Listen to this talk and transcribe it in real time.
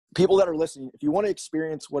people that are listening, if you want to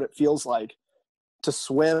experience what it feels like to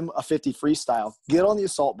swim a 50 freestyle, get on the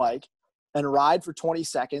assault bike and ride for 20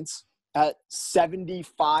 seconds at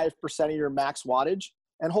 75% of your max wattage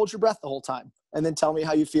and hold your breath the whole time. And then tell me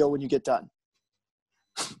how you feel when you get done.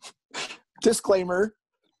 Disclaimer,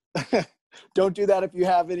 don't do that if you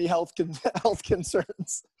have any health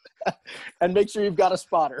concerns. And make sure you've got a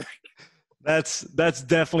spotter. That's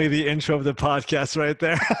definitely the intro of the podcast right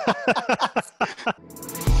there.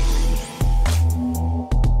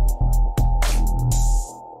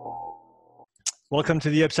 Welcome to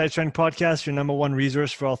the Upside Strength Podcast, your number one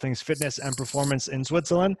resource for all things fitness and performance in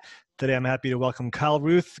Switzerland. Today, I'm happy to welcome Kyle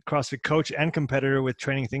Ruth, CrossFit coach and competitor with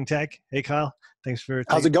Training Think Tank. Hey, Kyle. Thanks for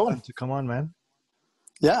How's it going? To come on, man.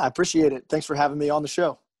 Yeah, I appreciate it. Thanks for having me on the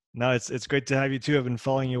show. No, it's great to have you too. I've been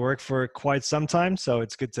following your work for quite some time, so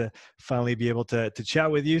it's good to finally be able to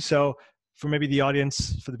chat with you. So for maybe the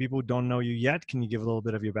audience, for the people who don't know you yet, can you give a little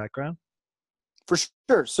bit of your background? For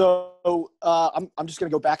sure. So I'm just going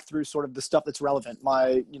to go back through sort of the stuff that's relevant,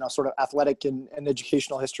 my, sort of athletic and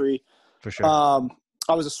educational history. For sure.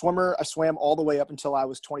 I was a swimmer. I swam all the way up until I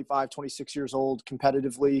was 25, 26 years old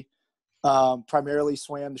competitively. Primarily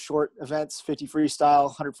swam the short events, 50 freestyle,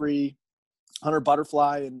 100 free, 100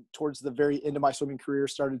 butterfly, and towards the very end of my swimming career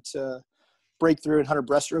started to break through in 100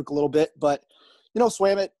 breaststroke a little bit, but,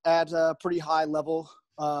 swam it at a pretty high level.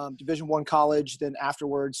 Division I college, then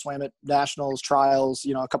afterwards swam at nationals, trials,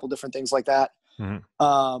 a couple different things like that.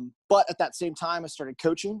 Mm-hmm. But at that same time, I started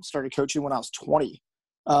coaching when I was 20,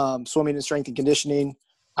 swimming and strength and conditioning.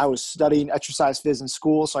 I was studying exercise phys in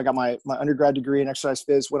school. So I got my undergrad degree in exercise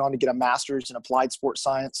phys, went on to get a master's in applied sports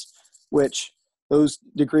science, which those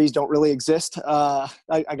degrees don't really exist. I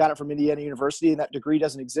got it from Indiana University, and that degree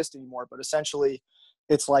doesn't exist anymore, but essentially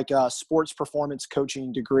it's like a sports performance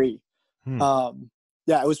coaching degree.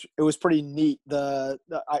 Yeah, it was pretty neat.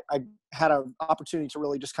 I had an opportunity to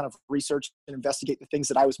really just kind of research and investigate the things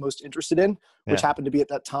that I was most interested in, which happened to be at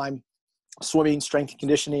that time swimming, strength and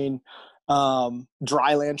conditioning,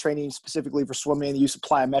 Dryland training specifically for swimming, the use of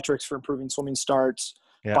plyometrics for improving swimming starts,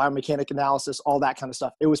 biomechanic analysis, all that kind of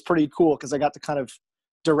stuff. It was pretty cool because I got to kind of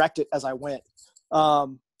direct it as I went.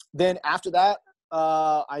 Then after that,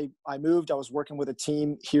 I moved. I was working with a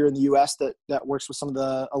team here in the U.S. that works with some of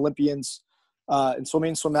the Olympians in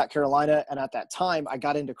swimming, swim at Carolina. And at that time I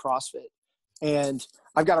got into CrossFit, and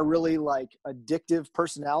I've got a really addictive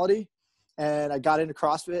personality, and I got into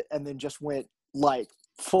CrossFit and then just went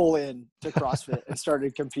full in to CrossFit and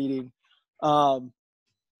started competing.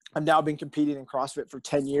 I've now been competing in CrossFit for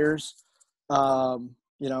 10 years,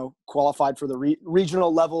 qualified for the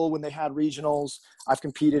regional level when they had regionals. I've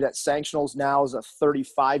competed at sanctionals now as a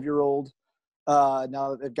 35-year-old.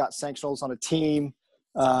 Now that they've got sanctionals on a team.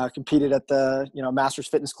 Competed at the, Masters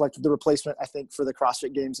Fitness Collective, the replacement, I think, for the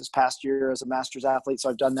CrossFit Games this past year as a Masters athlete. So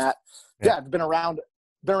I've done that. Yeah, I've been around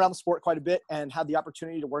the sport quite a bit and had the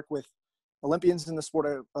opportunity to work with Olympians in the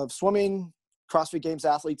sport of swimming, CrossFit Games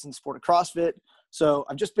athletes in the sport of CrossFit. So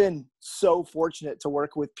I've just been so fortunate to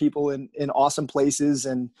work with people in awesome places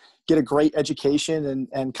and get a great education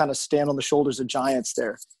and kind of stand on the shoulders of giants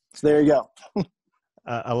there. So there you go.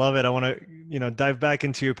 I love it. I want to, dive back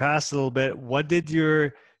into your past a little bit. What did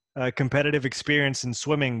your competitive experience in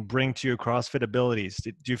swimming bring to your CrossFit abilities?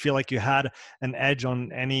 Do you feel like you had an edge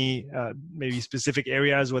on any maybe specific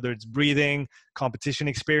areas, whether it's breathing, competition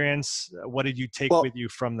experience? What did you take with you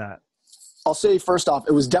from that? I'll say first off,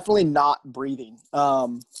 it was definitely not breathing.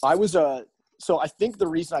 So I think the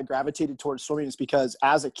reason I gravitated towards swimming is because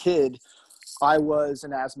as a kid, I was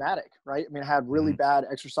an asthmatic, right? I mean, I had really bad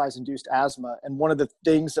exercise-induced asthma. And one of the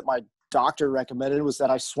things that my doctor recommended was that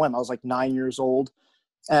I swim. I was 9 years old.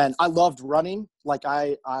 And I loved running.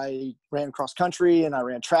 I ran cross country and I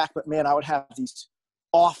ran track. But, man, I would have these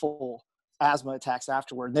awful asthma attacks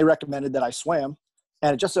afterward. And they recommended that I swim.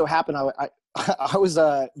 And it just so happened I was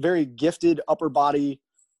a very gifted upper body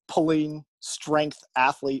pulling strength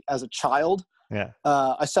athlete as a child. Yeah.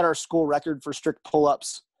 I set our school record for strict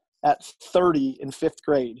pull-ups at 30 in 5th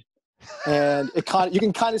grade. And you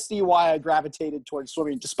can kind of see why I gravitated towards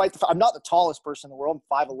swimming, despite I'm not the tallest person in the world.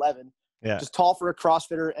 I'm 5'11", just tall for a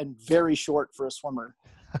CrossFitter and very short for a swimmer.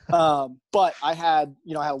 But I had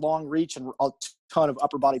a long reach and a ton of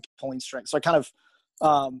upper body pulling strength. So I kind of,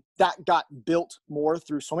 that got built more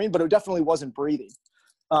through swimming, but it definitely wasn't breathing.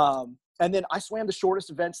 And then I swam the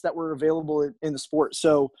shortest events that were available in the sport.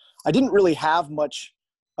 So I didn't really have much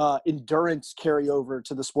endurance carry over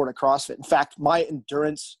to the sport of CrossFit. In fact, my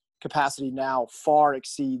endurance capacity now far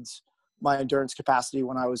exceeds my endurance capacity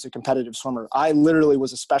when I was a competitive swimmer. I literally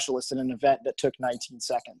was a specialist in an event that took 19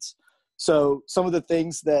 seconds. So some of the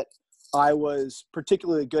things that I was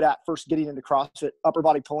particularly good at first getting into CrossFit, upper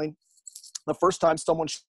body pulling. The first time someone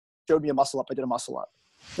showed me a muscle up, I did a muscle up.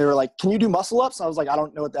 They were like, "Can you do muscle ups?" I was like, "I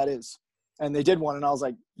don't know what that is." And they did one, and I was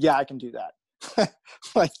like, "Yeah, I can do that."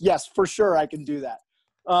 Like, yes, for sure, I can do that.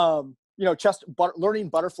 Learning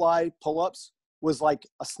butterfly pull-ups was like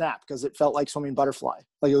a snap because it felt like swimming butterfly.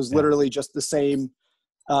 Like it was literally just the same,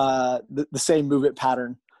 the same movement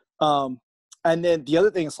pattern. And then the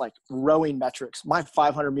other thing is like rowing metrics. My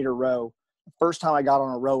 500-meter row, the first time I got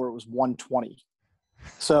on a rower, it was 120.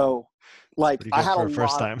 So like I had for a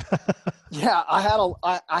first time. yeah, I had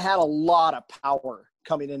a lot of power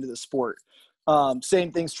coming into the sport.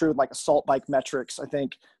 Same thing's true with like assault bike metrics. I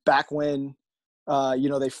think back when,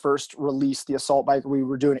 they first released the assault bike, we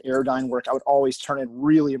were doing aerodyne work. I would always turn in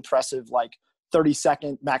really impressive, like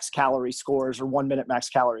 30-second max calorie scores or 1 minute max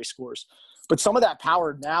calorie scores. But some of that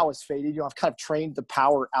power now is faded. I've kind of trained the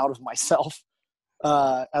power out of myself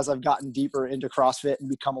as I've gotten deeper into CrossFit and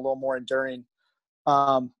become a little more enduring.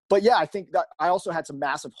 But yeah, I think that I also had some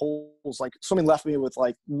massive holes. Like swimming left me with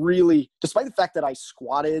like really, despite the fact that I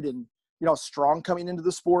squatted and, strong coming into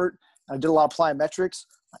the sport, and I did a lot of plyometrics,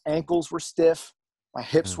 my ankles were stiff, my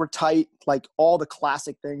hips were tight, like all the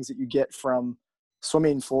classic things that you get from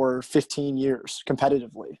swimming for 15 years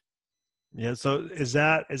competitively. Yeah. So is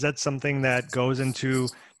that something that goes into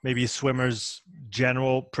maybe swimmers'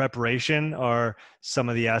 general preparation, or some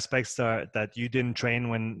of the aspects that you didn't train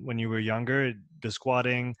when you were younger, the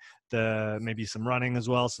squatting, maybe some running as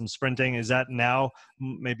well, some sprinting? Is that now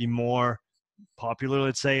maybe more popular,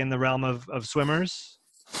 let's say, in the realm of swimmers?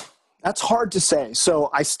 That's hard to say. So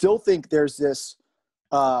I still think there's this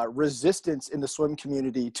resistance in the swim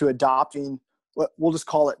community to adopting, we'll just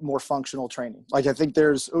call it more functional training. Like I think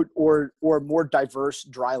there's, or more diverse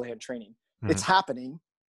dryland training. It's happening.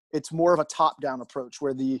 It's more of a top-down approach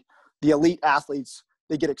where the elite athletes,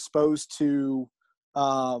 they get exposed to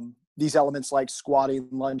these elements like squatting,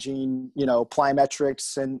 lunging,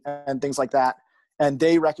 plyometrics and things like that. And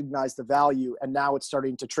they recognize the value. And now it's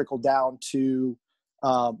starting to trickle down to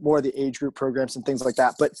more of the age group programs and things like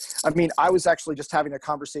that. But I mean, I was actually just having a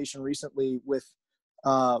conversation recently with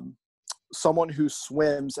someone who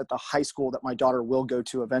swims at the high school that my daughter will go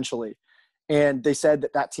to eventually. And they said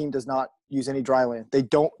that team does not use any dryland.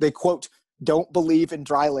 They quote, "Don't believe in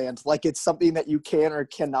dryland." Like it's something that you can or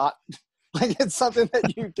cannot, like it's something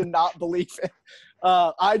that you cannot believe in.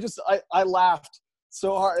 I laughed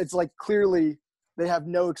so hard. It's like, clearly they have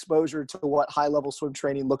no exposure to what high level swim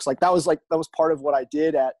training looks like. That was part of what I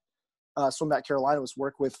did at Swim at Carolina, was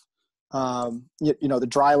work with, the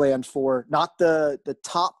dryland for not the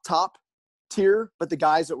top tier, but the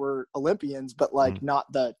guys that were Olympians, but like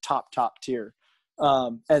not the top tier.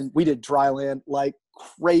 And we did dryland like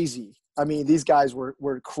crazy. I mean, these guys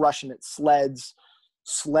were crushing it. Sleds,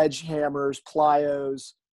 sledgehammers,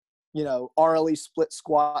 plyos, RLE split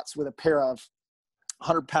squats with a pair of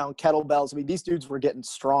 100-pound kettlebells. I mean, these dudes were getting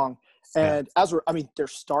strong. And their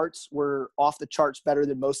starts were off the charts better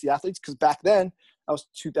than most of the athletes. Cause back then, that was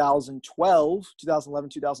 2011,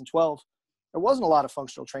 2012. There wasn't a lot of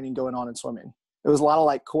functional training going on in swimming. It was a lot of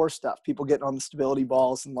like core stuff, people getting on the stability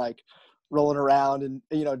balls and like rolling around, and,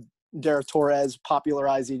 Dara Torres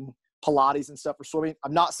popularizing Pilates and stuff for swimming.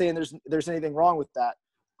 I'm not saying there's anything wrong with that,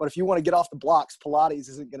 but if you want to get off the blocks, Pilates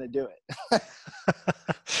isn't going to do it.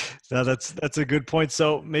 No, that's a good point.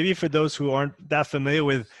 So maybe for those who aren't that familiar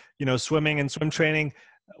with, swimming and swim training,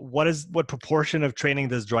 what proportion of training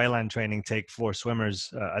does dryland training take for swimmers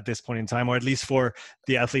at this point in time, or at least for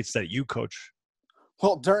the athletes that you coach?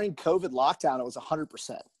 Well, during COVID lockdown, it was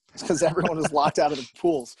 100% because everyone was locked out of the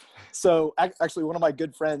pools. So actually, one of my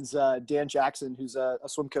good friends, Dan Jackson, who's a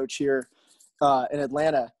swim coach here in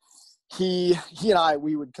Atlanta, he and I,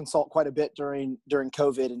 we would consult quite a bit during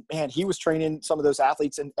COVID, and man, he was training some of those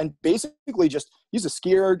athletes and basically just use a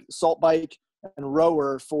skier, assault bike, and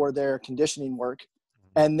rower for their conditioning work.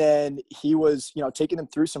 And then he was, taking them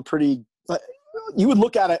through some pretty, you would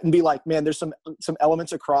look at it and be like, man, there's some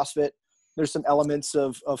elements of CrossFit. There's some elements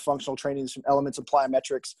of functional training, some elements of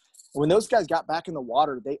plyometrics. When those guys got back in the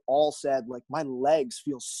water, they all said, like, my legs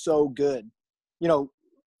feel so good.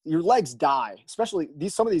 Your legs die, especially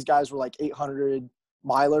some of these guys were like 800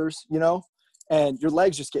 milers, and your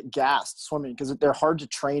legs just get gassed swimming because they're hard to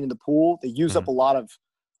train in the pool. They use up a lot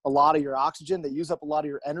of your oxygen. They use up a lot of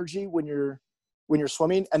your energy when you're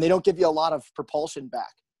swimming, and they don't give you a lot of propulsion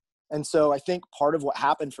back. And so I think part of what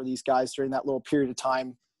happened for these guys during that little period of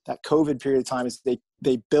time, that COVID period of time, is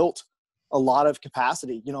they built a lot of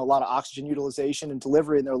capacity, a lot of oxygen utilization and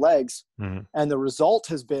delivery in their legs. And the result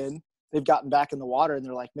has been they've gotten back in the water and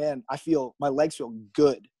they're like, man, my legs feel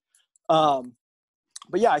good. But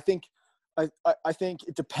yeah, I think I think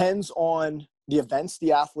it depends on the events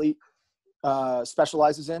the athlete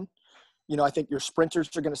specializes in. You know, I think your sprinters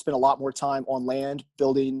are going to spend a lot more time on land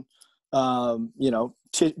building,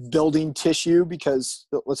 building tissue, because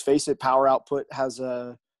let's face it, power output has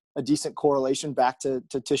a decent correlation back to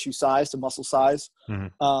tissue size, to muscle size,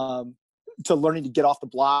 to learning to get off the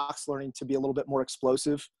blocks, learning to be a little bit more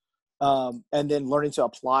explosive, and then learning to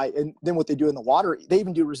apply. And then what they do in the water, they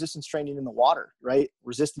even do resistance training in the water, right?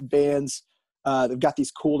 Resistant bands. They've got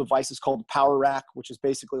these cool devices called Power Rack, which is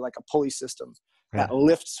basically like a pulley system that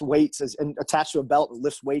lifts weights and attached to a belt, it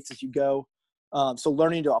lifts weights as you go. So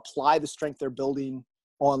learning to apply the strength they're building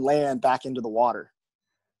on land back into the water.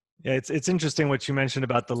 Yeah, it's interesting what you mentioned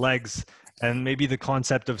about the legs and maybe the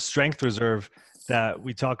concept of strength reserve that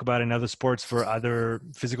we talk about in other sports for other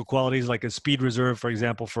physical qualities, like a speed reserve, for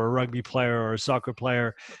example, for a rugby player or a soccer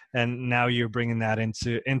player. And now you're bringing that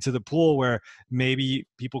into the pool, where maybe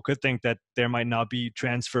people could think that there might not be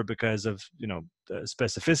transfer because of, the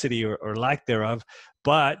specificity or lack thereof.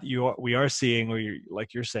 But we are seeing,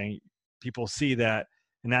 like you're saying, people see that,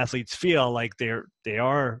 and athletes feel like they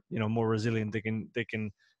are more resilient. They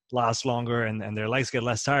can last longer, and their legs get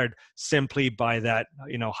less tired simply by that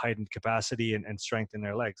heightened capacity and strength in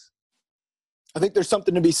their legs. I think there's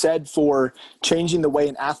something to be said for changing the way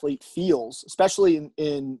an athlete feels, especially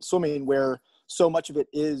in swimming, where so much of it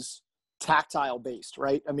is tactile based,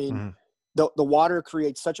 right? I mean, the water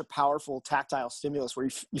creates such a powerful tactile stimulus where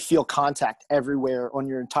you feel contact everywhere on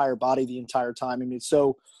your entire body the entire time. I mean,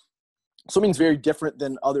 so swimming's very different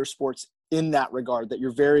than other sports in that regard, that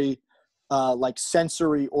you're very like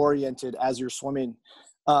sensory oriented as you're swimming.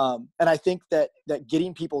 And I think that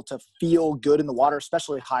getting people to feel good in the water,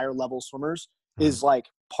 especially higher level swimmers, is like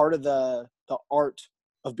part of the art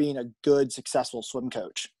of being a good, successful swim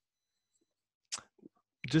coach.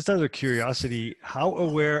 Just out of curiosity, how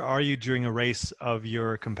aware are you during a race of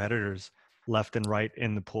your competitors left and right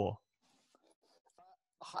in the pool?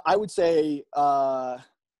 I would say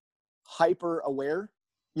hyper aware,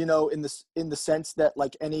 in the sense that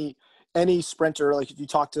like any sprinter, like if you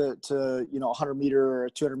talk to 100 meter or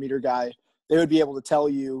a 200 meter guy, they would be able to tell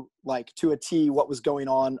you like to a T what was going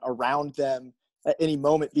on around them at any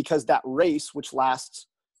moment, because that race, which lasts,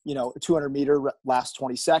 a 200 meter lasts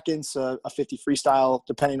 20 seconds, a 50 freestyle,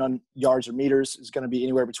 depending on yards or meters, is going to be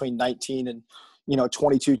anywhere between 19 and,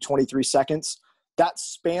 22, 23 seconds. That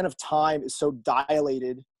span of time is so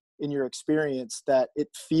dilated in your experience that it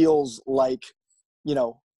feels like,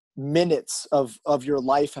 minutes of your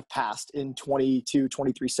life have passed in 22,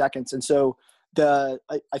 23 seconds. And so I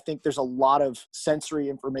think there's a lot of sensory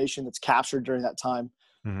information that's captured during that time.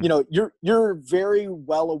 You're very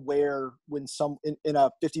well aware when in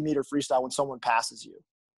a 50 meter freestyle, when someone passes you,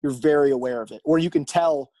 you're very aware of it. Or you can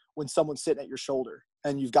tell when someone's sitting at your shoulder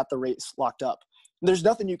and you've got the race locked up. And there's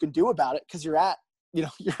nothing you can do about it, because you're at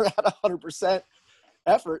 100%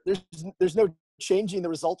 effort. There's no changing the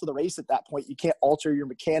result of the race at that point. You can't alter your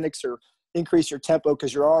mechanics or increase your tempo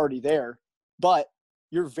because you're already there, but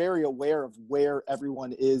you're very aware of where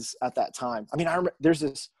everyone is at that time. I mean, I remember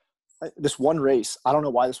there's this one race. I don't know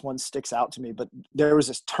why this one sticks out to me, but there was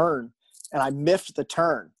this turn and I miffed the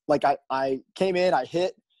turn. Like I came in, I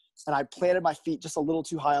hit, and I planted my feet just a little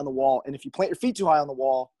too high on the wall. And if you plant your feet too high on the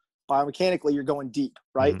wall, biomechanically, you're going deep,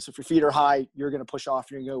 right? So if your feet are high, you're going to push off,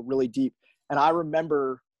 you're going to go really deep. And I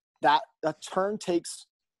remember that turn takes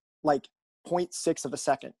like 0.6 of a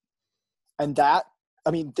second. And that,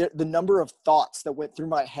 I mean, the number of thoughts that went through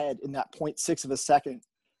my head in that 0.6 of a second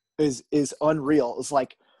is unreal. It's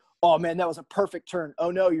like, oh man, that was a perfect turn.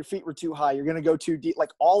 Oh no, your feet were too high. You're going to go too deep.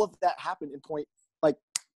 Like all of that happened in point like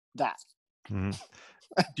that.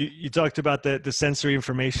 You talked about the sensory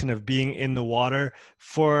information of being in the water.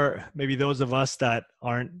 For maybe those of us that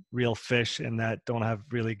aren't real fish and that don't have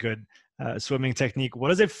really good swimming technique, what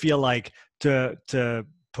does it feel like to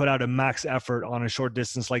put out a max effort on a short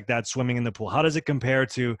distance like that, swimming in the pool? How does it compare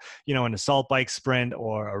to, an assault bike sprint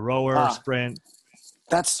or a rower sprint?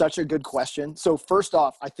 That's such a good question. So first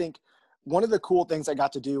off, I think one of the cool things I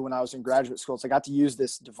got to do when I was in graduate school is I got to use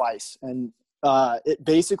this device, and it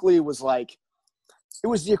basically was like, it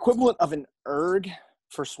was the equivalent of an erg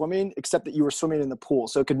for swimming, except that you were swimming in the pool.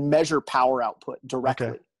 So it could measure power output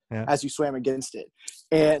directly as you swam against it.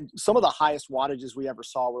 And some of the highest wattages we ever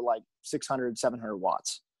saw were like 600, 700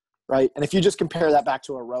 watts, right? And if you just compare that back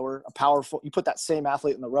to a rower, you put that same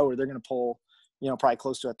athlete in the rower, they're going to pull, probably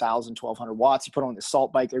close to 1,000, 1,200 watts. You put on the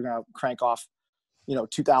assault bike, they're going to crank off,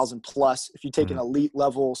 2,000 plus. If you take an elite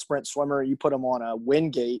level sprint swimmer, you put them on a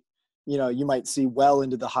Wingate, you might see well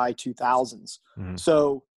into the high 2000s.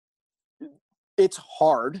 So it's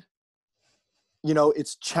hard.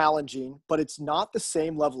 it's challenging, but it's not the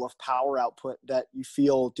same level of power output that you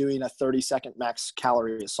feel doing a 30-second max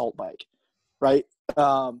calorie assault bike, right?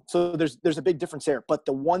 So there's a big difference there. But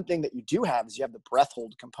the one thing that you do have is you have the breath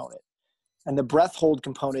hold component. And the breath hold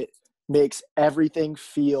component makes everything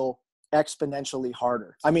feel exponentially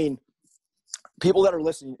harder. I mean, people that are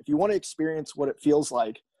listening, if you want to experience what it feels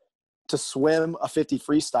like to swim a 50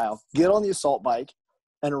 freestyle, get on the assault bike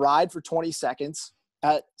and ride for 20 seconds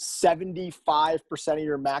at 75% of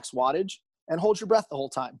your max wattage and hold your breath the whole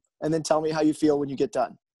time. And then tell me how you feel when you get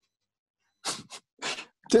done.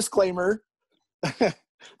 Disclaimer,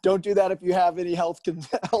 don't do that if you have any health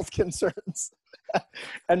concerns.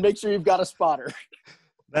 And make sure you've got a spotter.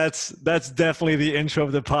 That's definitely the intro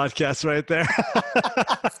of the podcast right there.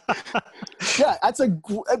 Yeah,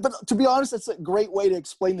 but to be honest, that's a great way to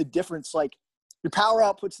explain the difference. Like, your power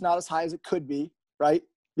output's not as high as it could be, right?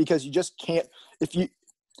 Because you just can't,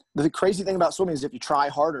 the crazy thing about swimming is if you try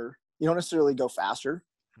harder, you don't necessarily go faster,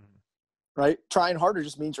 right? Trying harder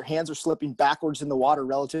just means your hands are slipping backwards in the water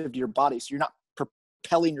relative to your body. So you're not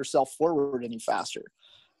propelling yourself forward any faster.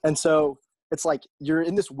 And so it's like you're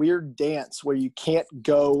in this weird dance where you can't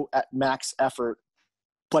go at max effort,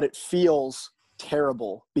 but it feels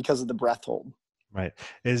terrible because of the breath hold. Right.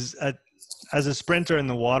 As a sprinter in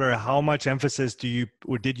the water, how much emphasis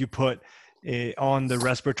did you put on the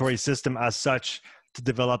respiratory system as such to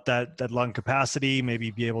develop that lung capacity,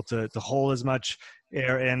 maybe be able to hold as much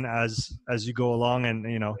air in as you go along, and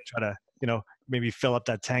try to maybe fill up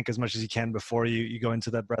that tank as much as you can before you go into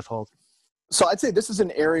that breath hold? So I'd say this is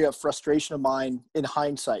an area of frustration of mine in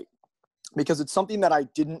hindsight, because it's something that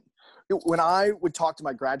when I would talk to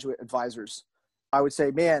my graduate advisors, I would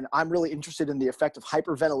say, man, I'm really interested in the effect of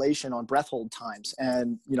hyperventilation on breath hold times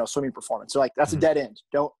and, swimming performance. So like, that's a dead end.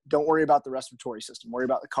 Don't worry about the respiratory system, worry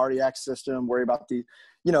about the cardiac system, worry about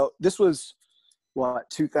this was what,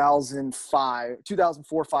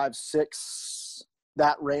 2004, 5, 6,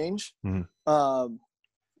 that range. Mm-hmm.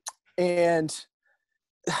 And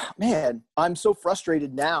man, I'm so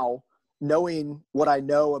frustrated now knowing what I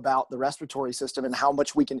know about the respiratory system and how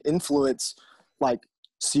much we can influence, like,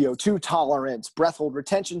 CO2 tolerance, breath hold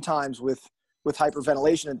retention times with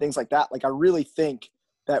hyperventilation and things like that. Like, I really think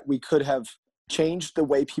that we could have changed the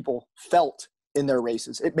way people felt in their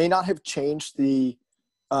races. It may not have changed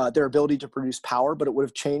their ability to produce power, but it would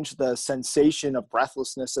have changed the sensation of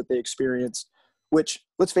breathlessness that they experienced, which,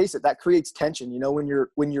 let's face it, that creates tension.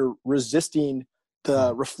 When you're resisting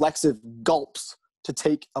the reflexive gulps to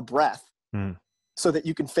take a breath so that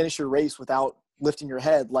you can finish your race without lifting your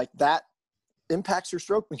head, like, that impacts your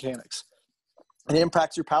stroke mechanics, and it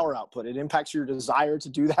impacts your power output. It impacts your desire to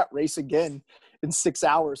do that race again in 6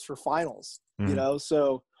 hours for finals.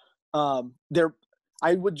 So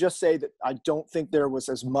I would just say that I don't think there was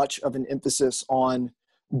as much of an emphasis on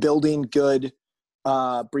building good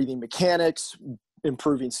breathing mechanics,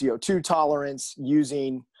 improving CO2 tolerance,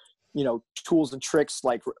 using tools and tricks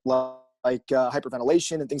like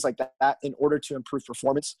hyperventilation and things like that in order to improve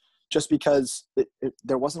performance, just because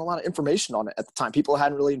there wasn't a lot of information on it at the time. People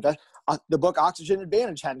hadn't really invested. The book Oxygen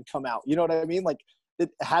Advantage hadn't come out. You know what I mean? Like,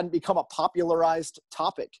 it hadn't become a popularized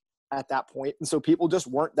topic at that point. And so people just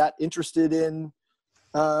weren't that interested in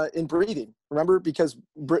breathing. Remember, because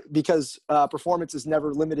performance is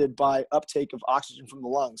never limited by uptake of oxygen from the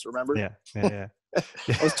lungs. Remember? Yeah.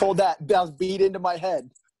 I was told that was beat into my head.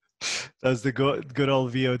 That was the good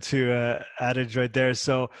old VO2 adage right there.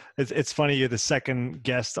 So it's funny, you're the second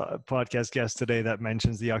podcast guest today that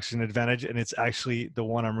mentions the Oxygen Advantage, and it's actually the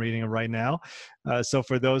one I'm reading right now. So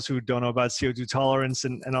for those who don't know about CO2 tolerance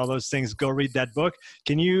and all those things, go read that book.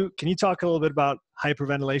 Can you talk a little bit about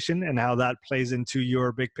hyperventilation and how that plays into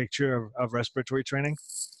your big picture of respiratory training?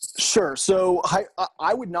 Sure. So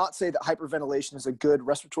I would not say that hyperventilation is a good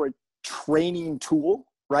respiratory training tool,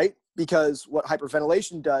 right? Because what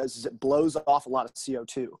hyperventilation does is it blows off a lot of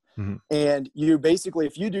CO2. Mm-hmm. And you basically,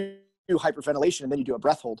 if you do hyperventilation and then you do a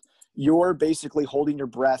breath hold, you're basically holding your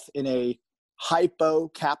breath in a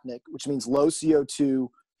hypocapnic, which means low CO2,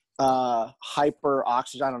 hyper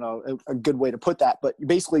oxygen. I don't know a good way to put that, but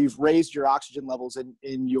basically you've raised your oxygen levels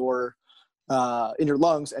in your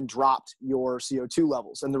lungs and dropped your CO2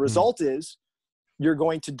 levels. And the result is you're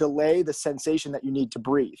going to delay the sensation that you need to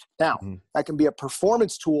breathe. Now, that can be a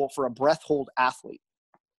performance tool for a breath hold athlete.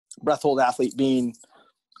 Breath hold athlete being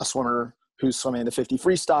a swimmer who's swimming the 50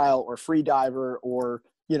 freestyle or free diver or,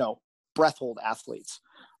 breath hold athletes.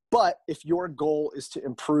 But if your goal is to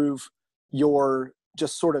improve your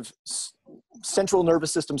just sort of central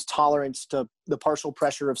nervous system's tolerance to the partial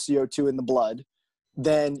pressure of CO2 in the blood,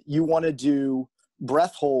 then you want to do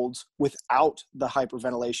breath holds without the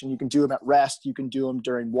hyperventilation. You can do them at rest. You can do them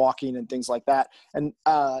during walking and things like that. And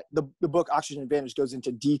the book Oxygen Advantage goes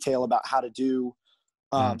into detail about how to do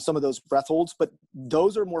some of those breath holds, but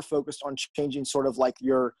those are more focused on changing sort of like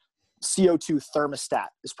your CO2 thermostat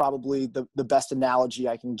is probably the best analogy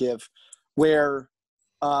I can give, where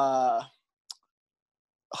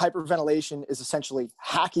hyperventilation is essentially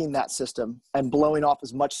hacking that system and blowing off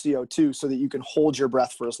as much CO2 so that you can hold your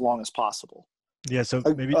breath for as long as possible. Yeah. So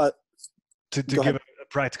maybe to give a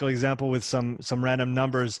practical example with some random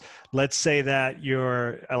numbers, let's say that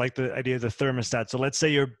I like the idea of the thermostat. So let's say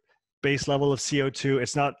your base level of CO2,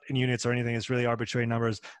 it's not in units or anything, it's really arbitrary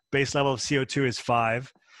numbers. Base level of CO2 is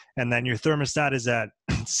 5, and then your thermostat is at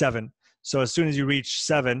 7. So as soon as you reach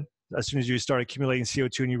 7, as soon as you start accumulating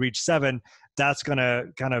CO2 and you reach 7, that's going to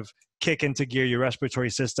kind of kick into gear your respiratory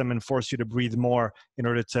system and force you to breathe more in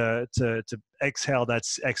order to exhale that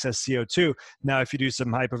excess CO2. Now, if you do some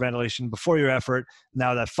hyperventilation before your effort,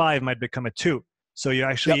 now that 5 might become a 2. So you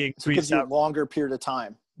actually increase that longer period of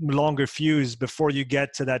time, longer fuse before you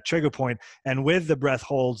get to that trigger point. And with the breath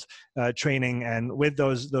hold training and with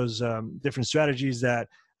those different strategies that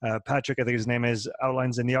Patrick, I think his name is,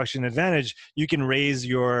 outlines in the Oxygen Advantage, you can raise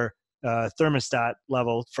your thermostat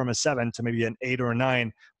level from a 7 to maybe an 8 or a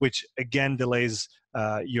 9, which again delays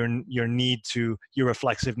your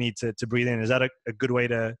reflexive need to breathe in. Is that a good way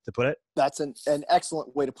to put it? That's an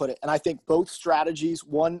excellent way to put it. And I think both strategies,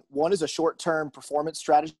 one is a short-term performance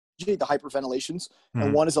strategy, the hyperventilations,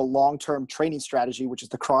 and one is a long-term training strategy, which is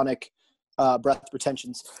the chronic breath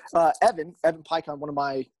retentions. Evan Pycon, one of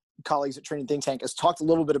my colleagues at Training Think Tank, has talked a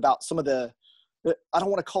little bit about some of the, I don't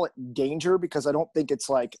want to call it danger because I don't think it's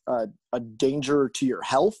like a danger to your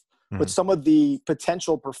health, but some of the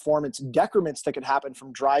potential performance decrements that could happen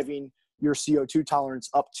from driving your CO2 tolerance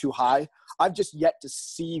up too high. I've just yet to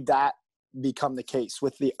see that become the case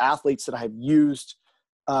with the athletes that I have used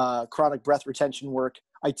chronic breath retention work.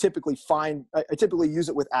 I typically use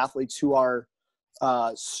it with athletes who are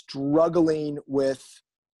struggling with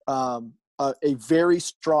a very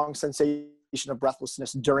strong sensation of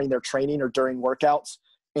breathlessness during their training or during workouts.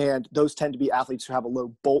 And those tend to be athletes who have a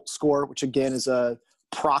low BOLT score, which again is a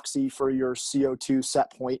proxy for your CO2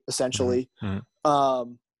 set point, essentially.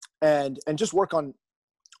 And just work on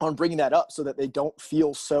bringing that up so that they don't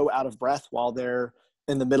feel so out of breath while they're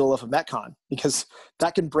in the middle of a Metcon, because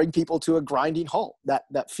that can bring people to a grinding halt,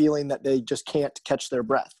 that feeling that they just can't catch their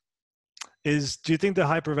breath. Do you think the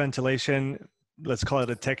hyperventilation, let's call it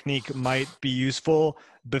a technique, might be useful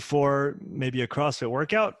before maybe a CrossFit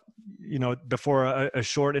workout, before a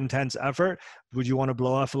short, intense effort? Would you want to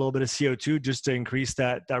blow off a little bit of CO2 just to increase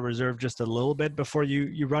that reserve just a little bit before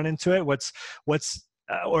you run into it?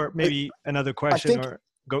 Or maybe another question,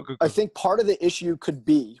 go. I think part of the issue could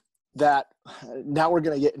be that now we're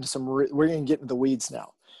going to get into the weeds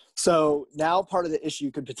now. So now part of the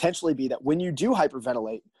issue could potentially be that when you do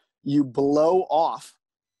hyperventilate, you blow off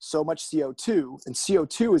so much CO2, and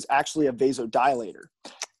CO2 is actually a vasodilator.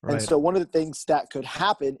 Right. And so one of the things that could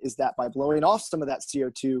happen is that by blowing off some of that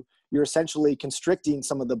CO2, you're essentially constricting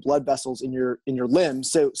some of the blood vessels in your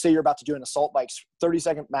limbs. So say you're about to do an assault bike,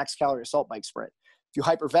 30-second max calorie assault bike sprint. If you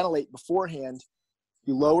hyperventilate beforehand,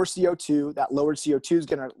 you lower CO2. That lowered CO2 is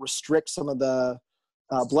going to restrict some of the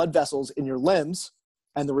blood vessels in your limbs.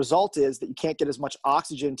 And the result is that you can't get as much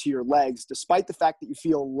oxygen to your legs. Despite the fact that you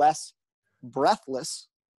feel less breathless,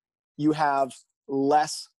 you have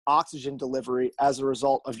less oxygen delivery as a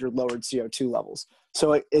result of your lowered CO2 levels.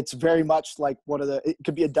 So it's very much like it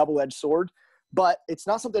could be a double-edged sword, but it's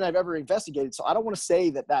not something I've ever investigated. So I don't want to say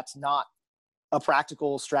that that's not a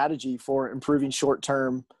practical strategy for improving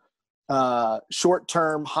short-term,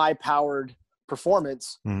 high-powered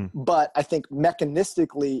performance. But I think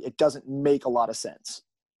mechanistically, it doesn't make a lot of sense.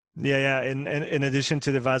 Yeah. In addition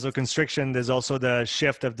to the vasoconstriction, there's also the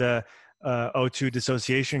shift of the O2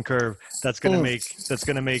 dissociation curve that's going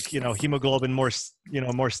to make hemoglobin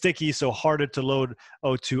more sticky, so harder to load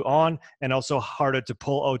O2 on, and also harder to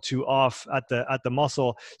pull O2 off at the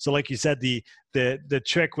muscle. So like you said, the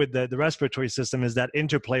trick with the respiratory system is that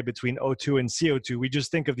interplay between O2 and CO2. We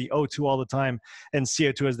just think of the O2 all the time and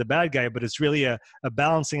CO2 as the bad guy, but it's really a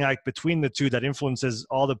balancing act between the two that influences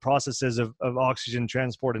all the processes of oxygen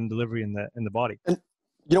transport and delivery in the body.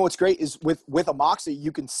 And what's great is with Amoxi,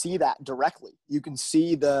 you can see that directly. You can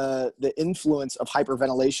see the influence of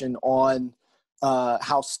hyperventilation on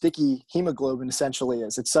how sticky hemoglobin essentially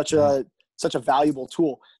is. It's such a valuable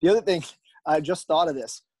tool. The other thing, I just thought of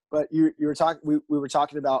this, but we were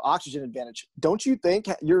talking about Oxygen Advantage. Don't you think,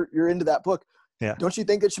 you're into that book, Yeah. Don't you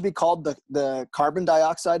think it should be called the carbon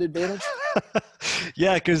dioxide advantage?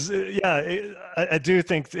 Yeah, because I do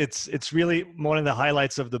think it's really one of the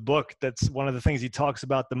highlights of the book. That's one of the things he talks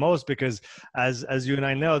about the most, because as you and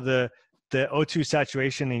I know, the O2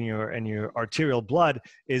 saturation in your arterial blood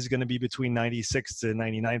is going to be between 96 to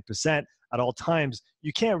 99% at all times.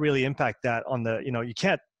 You can't really impact that on the, you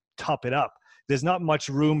can't top it up. There's not much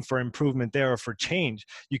room for improvement there or for change.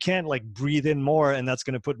 You can't like breathe in more and that's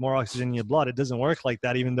going to put more oxygen in your blood. It doesn't work like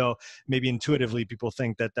that, even though maybe intuitively people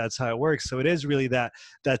think that that's how it works. So it is really that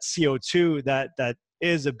CO2 that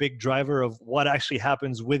is a big driver of what actually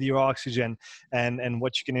happens with your oxygen, and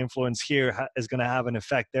what you can influence here is going to have an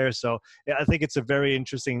effect there. So yeah, I think it's a very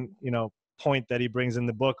interesting, point that he brings in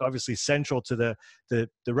the book, obviously central to the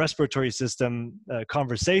respiratory system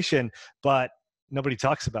conversation, but nobody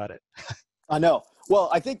talks about it. I know. Well,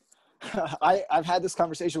 I think I've had this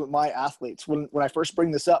conversation with my athletes. When I first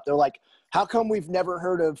bring this up, they're like, how come we've never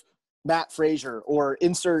heard of Matt Frazier or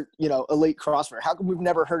insert, elite CrossFitter? How come we've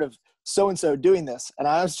never heard of so-and-so doing this? And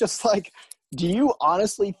I was just like, do you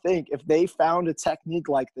honestly think if they found a technique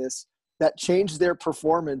like this that changed their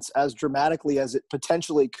performance as dramatically as it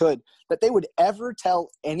potentially could, that they would ever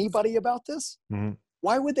tell anybody about this? Mm-hmm.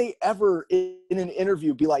 Why would they ever in an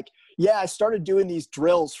interview be like, yeah, I started doing these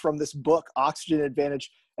drills from this book, Oxygen Advantage,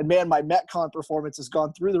 and man, my Metcon performance has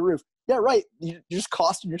gone through the roof. Yeah, right. You're just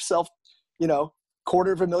costing yourself,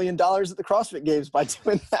 $250,000 at the CrossFit Games by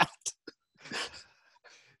doing that.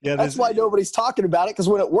 Yeah, that's why nobody's talking about it, because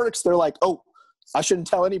when it works, they're like, oh, I shouldn't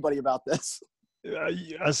tell anybody about this.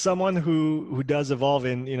 As someone who does evolve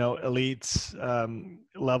in, elite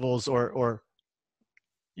levels, or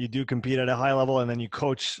you do compete at a high level and then you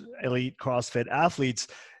coach elite CrossFit athletes,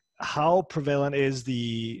 how prevalent is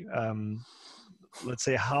let's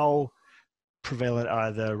say, how prevalent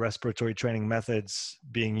are the respiratory training methods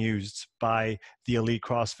being used by the elite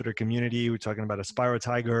CrossFitter community? We're talking about a Spiro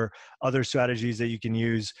Tiger, other strategies that you can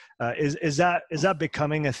use. Is that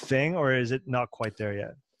becoming a thing, or is it not quite there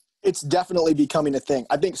yet? It's definitely becoming a thing.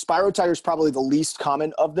 I think Spiro Tiger is probably the least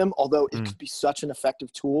common of them, although it could be such an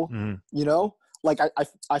effective tool, Like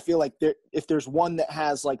I feel like if there's one that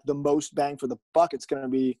has like the most bang for the buck, it's going to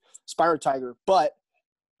be Spiro Tiger. But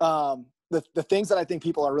the things that I think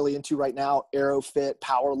people are really into right now, AeroFit,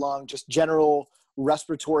 Power Lung, just general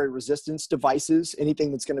respiratory resistance devices,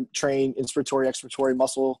 anything that's going to train inspiratory, expiratory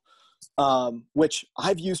muscle, which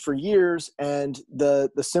I've used for years. And the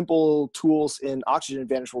simple tools in Oxygen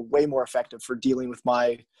Advantage were way more effective for dealing with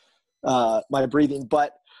my breathing.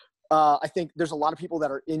 But I think there's a lot of people that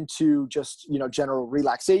are into just, general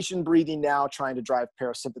relaxation breathing now, trying to drive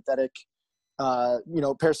parasympathetic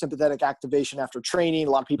activation after training. A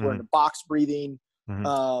lot of people are into box breathing.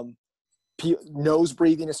 Nose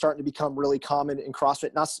breathing is starting to become really common in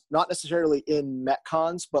CrossFit, not necessarily in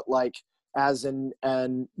Metcons, but like as an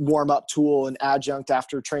warm-up tool and adjunct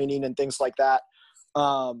after training and things like that.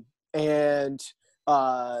 And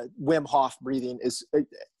Wim Hof breathing is,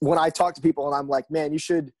 when I talk to people and I'm like, man, we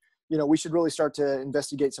should really start to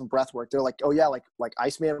investigate some breath work. They're like, oh yeah, like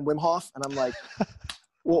Iceman and Wim Hof. And I'm like,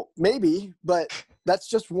 well, maybe, but that's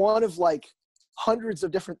just one of like hundreds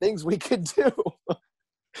of different things we could do.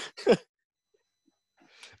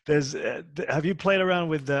 Have you played around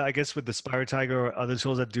with with the Spiro Tiger or other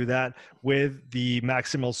tools that do that with the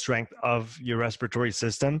maximal strength of your respiratory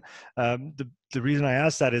system? The reason I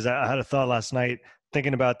asked that is I had a thought last night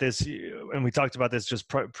thinking about this, and we talked about this just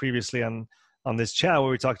previously on this chat,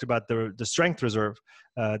 where we talked about the strength reserve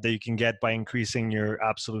that you can get by increasing your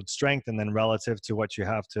absolute strength, and then relative to what you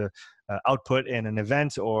have to output in an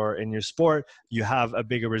event or in your sport, you have a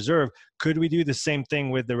bigger reserve. Could we do the same thing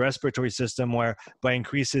with the respiratory system, where by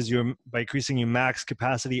increasing your max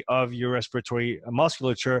capacity of your respiratory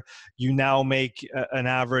musculature, you now make an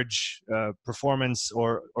average performance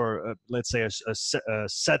or let's say a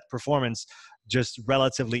set performance just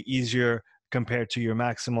relatively easier compared to your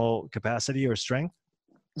maximal capacity or strength?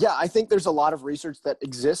 Yeah, I think there's a lot of research that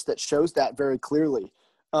exists that shows that very clearly,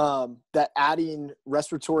 that adding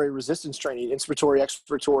respiratory resistance training, inspiratory,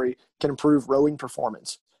 expiratory, can improve rowing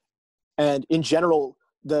performance. And in general,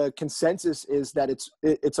 the consensus is that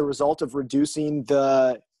it's a result of reducing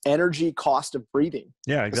the energy cost of breathing.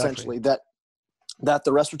 Yeah, exactly. Essentially, that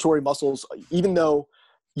the respiratory muscles, even though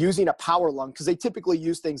using a power lung, because they typically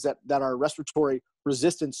use things that are respiratory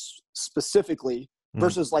resistance specifically,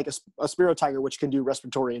 versus like a Spiro Tiger, which can do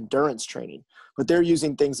respiratory endurance training, but they're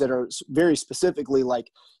using things that are very specifically like,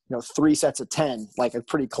 3 sets of 10, like a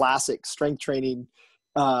pretty classic strength training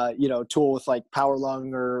tool with like Power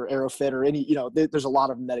Lung or AeroFit or any, there's a lot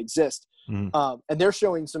of them that exist. Mm. And they're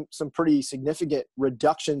showing some pretty significant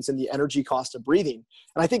reductions in the energy cost of breathing.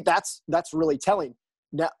 And I think that's really telling.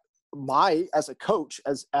 Now, as a coach,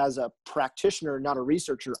 as a practitioner, not a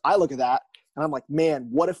researcher, I look at that and I'm like, man,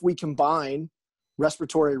 what if we combine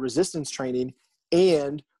respiratory resistance training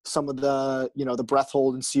and some of the, the breath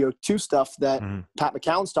hold and CO2 stuff that Pat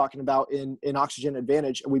McCown's talking about in Oxygen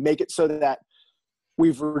Advantage. And we make it so that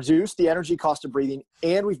we've reduced the energy cost of breathing,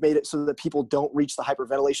 and we've made it so that people don't reach the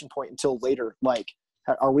hyperventilation point until later. Like,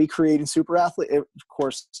 are we creating super athlete? Of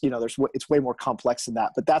course, it's way more complex than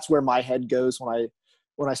that, but that's where my head goes when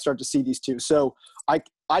I start to see these two. So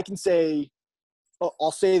I can say,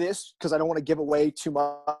 I'll say this because I don't want to give away too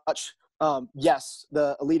much. Yes,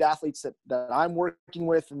 the elite athletes that I'm working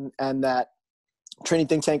with and that Training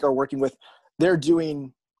Think Tank are working with, they're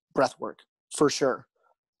doing breath work for sure.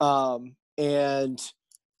 And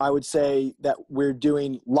I would say that we're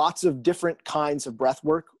doing lots of different kinds of breath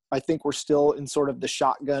work. I think we're still in sort of the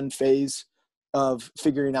shotgun phase of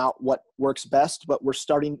figuring out what works best, but we're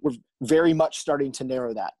very much starting to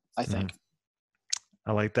narrow that, I think.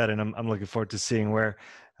 I like that. And I'm looking forward to seeing where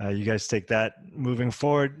you guys take that moving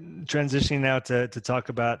forward. Transitioning now to talk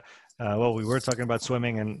about, we were talking about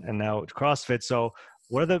swimming and now CrossFit. So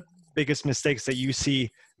what are the biggest mistakes that you see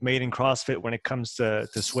made in CrossFit when it comes to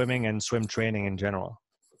swimming and swim training in general?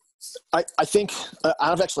 I think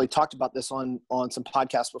I've actually talked about this on some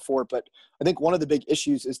podcasts before, but I think one of the big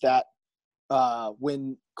issues is that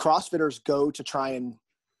when CrossFitters go to try and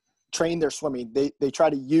train their swimming, they try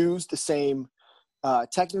to use the same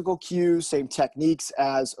technical cues, same techniques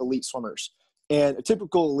as elite swimmers. And a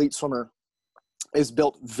typical elite swimmer is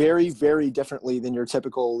built very, very differently than your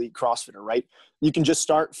typical elite CrossFitter, right? You can just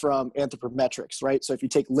start from anthropometrics, right? So if you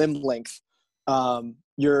take limb length,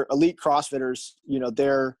 your elite CrossFitters,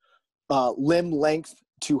 their limb length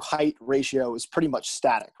to height ratio is pretty much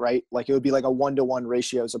static, right? Like it would be like a 1-to-1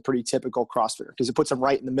 ratio is a pretty typical CrossFitter because it puts them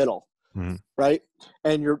right in the middle, right?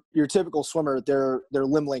 And your typical swimmer, their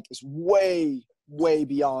limb length is way, way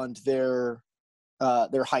beyond their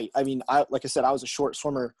height. I mean, like I said, I was a short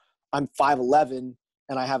swimmer. I'm 5'11"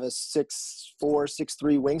 and I have a 6'4",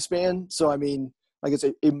 6'3" wingspan. So, I mean, like it's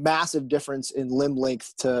a massive difference in limb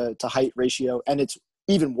length to height ratio. And it's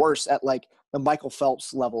even worse at like the Michael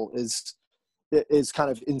Phelps level is kind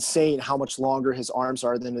of insane how much longer his arms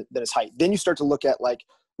are than his height. Then you start to look at like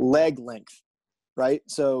leg length, right?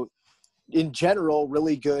 So in general,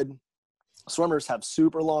 really good swimmers have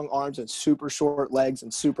super long arms and super short legs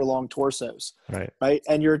and super long torsos, right?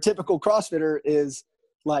 And your typical CrossFitter is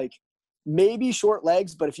like maybe short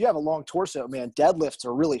legs, but if you have a long torso, man, deadlifts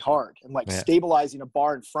are really hard. And like stabilizing a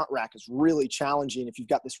bar and front rack is really challenging if you've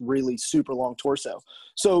got this really super long torso.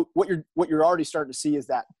 So what you're already starting to see is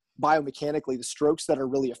that biomechanically, the strokes that are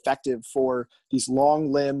really effective for these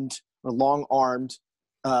long-limbed or long-armed,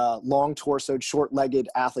 long-torsoed, short-legged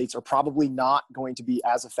athletes are probably not going to be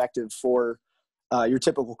as effective for your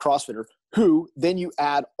typical CrossFitter, who then you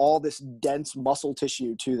add all this dense muscle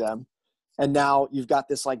tissue to them. And now you've got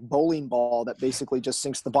this like bowling ball that basically just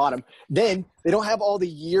sinks the bottom. Then they don't have all the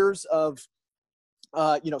years of,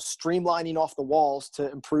 streamlining off the walls to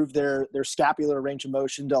improve their scapular range of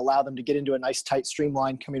motion to allow them to get into a nice tight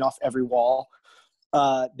streamline coming off every wall.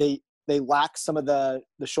 They lack some of the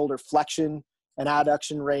shoulder flexion and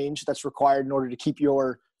adduction range that's required in order to keep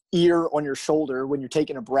your ear on your shoulder when you're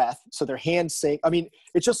taking a breath. So their hands sink. I mean,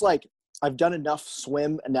 it's just like I've done enough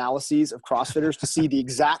swim analyses of CrossFitters to see the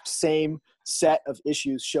exact same set of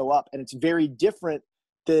issues show up. And it's very different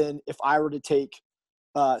than if I were to take,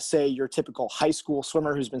 say, your typical high school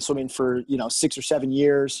swimmer who's been swimming for, 6 or 7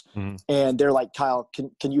 years. And they're like, Kyle,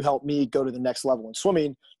 can you help me go to the next level in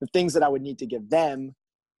swimming? The things that I would need to give them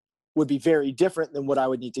would be very different than what I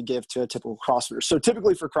would need to give to a typical CrossFitter. So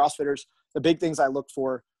typically for CrossFitters, the big things I look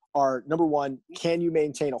for are, number one, can you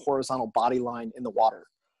maintain a horizontal body line in the water?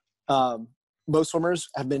 Most swimmers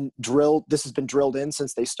have been drilled. This has been drilled in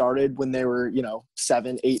since they started when they were,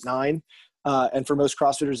 7, 8, 9. And for most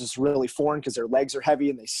CrossFitters, it's really foreign because their legs are heavy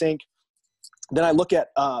and they sink. Then I look at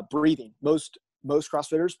breathing. Most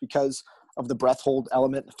CrossFitters, because of the breath hold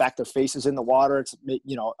element, the fact their face is in the water, it's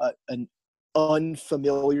an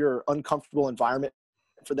unfamiliar or uncomfortable environment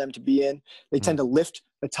for them to be in. They tend to lift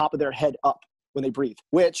the top of their head up when they breathe,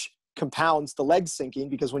 which compounds the legs sinking,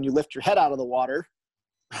 because when you lift your head out of the water,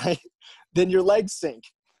 right, then your legs sink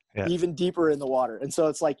even deeper in the water. And so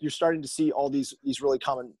it's like you're starting to see all these really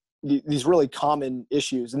common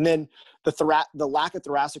issues. And then the lack of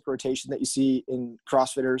thoracic rotation that you see in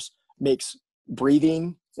CrossFitters makes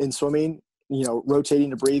breathing in swimming rotating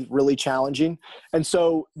to breathe, really challenging. And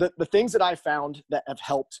so the things that I found that have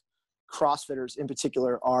helped CrossFitters in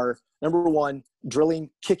particular are, number one, drilling,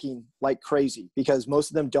 kicking like crazy, because most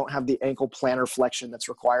of them don't have the ankle plantar flexion that's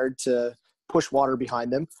required to push water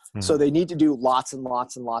behind them. Mm-hmm. So they need to do lots and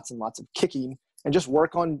lots and lots and lots of kicking and just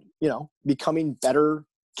work on, becoming better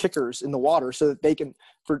kickers in the water so that they can,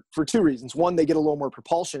 for two reasons. One, they get a little more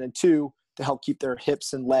propulsion, and two, to help keep their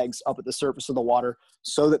hips and legs up at the surface of the water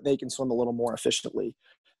so that they can swim a little more efficiently.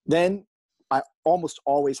 Then I almost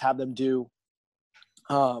always have them do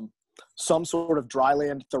some sort of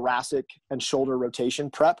dryland, thoracic, and shoulder rotation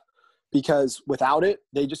prep, because without it,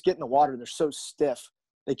 they just get in the water and they're so stiff.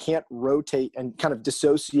 They can't rotate and kind of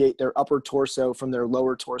dissociate their upper torso from their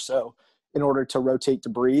lower torso in order to rotate to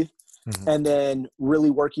breathe. Mm-hmm. And then really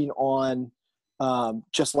working on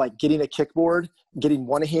just like getting a kickboard, getting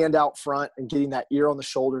one hand out front and getting that ear on the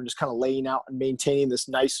shoulder and just kind of laying out and maintaining this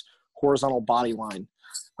nice horizontal body line.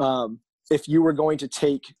 If you were going to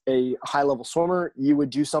take a high level swimmer, you would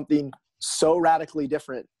do something so radically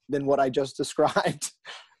different than what I just described.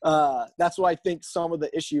 That's what I think some of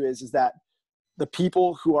the issue is that the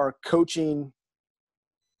people who are coaching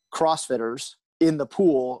CrossFitters in the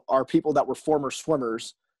pool are people that were former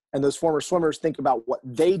swimmers, and those former swimmers think about what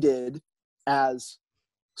they did as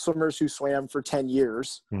swimmers who swam for 10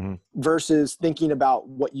 years mm-hmm. versus thinking about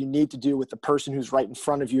what you need to do with the person who's right in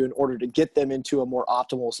front of you in order to get them into a more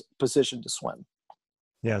optimal position to swim.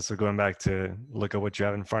 Yeah. So going back to look at what you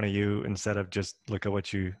have in front of you instead of just look at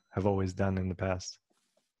what you have always done in the past.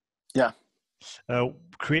 Yeah. On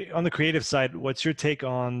the creative side, what's your take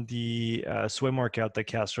on the swim workout that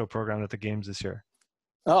Castro programmed at the games this year?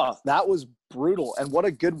 Oh, that was brutal. And what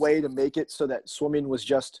a good way to make it so that swimming was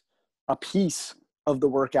just a piece of the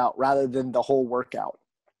workout rather than the whole workout,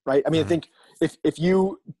 right? I mean, mm-hmm. I think if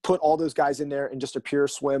you put all those guys in there in just a pure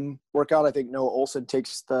swim workout, I think Noah Olson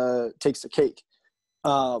takes the cake.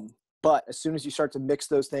 But as soon as you start to mix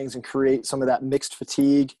those things and create some of that mixed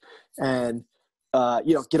fatigue and,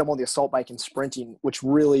 get them on the assault bike and sprinting, which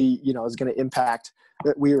really, is going to impact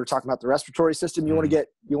that. We were talking about the respiratory system. You want to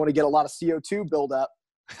get a lot of CO2 buildup,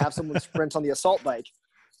 have someone sprint on the assault bike.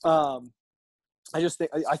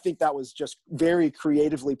 I think that was just very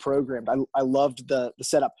creatively programmed. I loved the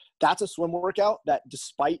setup. That's a swim workout that,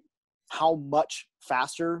 despite how much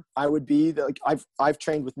faster I would be, like I've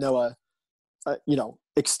trained with Noah,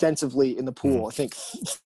 extensively in the pool. I think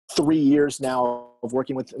 3 years now of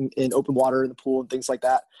working with him in open water in the pool and things like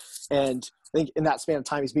that. And I think in that span of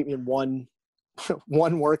time, he's beat me in one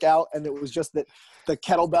workout. And it was just that the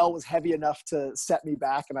kettlebell was heavy enough to set me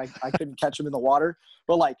back and I couldn't catch him in the water.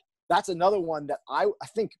 But like, that's another one that I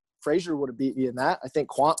think Fraser would have beat me in that. I think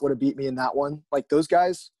Quant would have beat me in that one. Like, those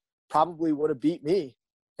guys probably would have beat me.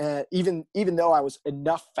 And even though I was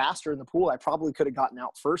enough faster in the pool, I probably could have gotten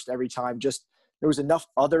out first every time. Just there was enough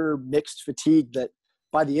other mixed fatigue that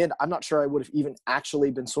by the end, I'm not sure I would have even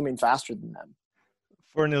actually been swimming faster than them.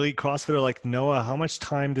 For an elite CrossFitter like Noah, how much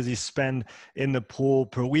time does he spend in the pool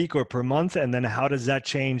per week or per month? And then how does that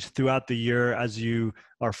change throughout the year as you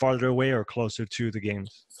are farther away or closer to the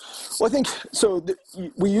games? Well, I think so.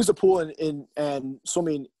 We use a pool and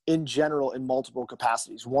swimming in general in multiple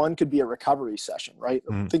capacities. One could be a recovery session, right?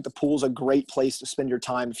 I think the pool's a great place to spend your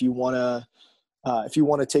time if you want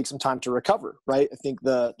to take some time to recover, right? I think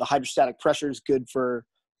the hydrostatic pressure is good for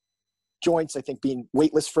joints. I think being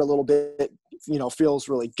weightless for a little bit, feels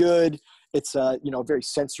really good. It's a very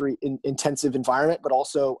sensory intensive environment, but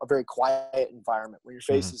also a very quiet environment. When your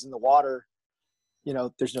face is in the water,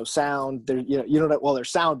 there's no sound there.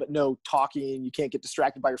 There's sound, but no talking. You can't get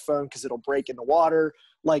distracted by your phone because it'll break in the water.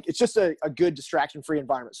 Like, it's just a good distraction-free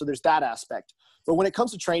environment. So there's that aspect. But when it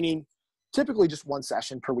comes to training, typically just one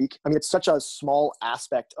session per week. I mean, it's such a small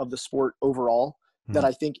aspect of the sport overall that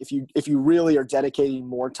I think if you really are dedicating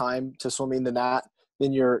more time to swimming than that,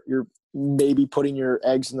 then you're maybe putting your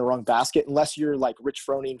eggs in the wrong basket, unless you're like Rich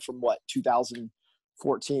Froning from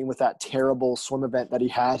 2014 with that terrible swim event that he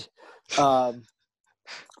had.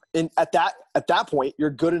 And at that point, you're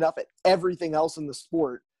good enough at everything else in the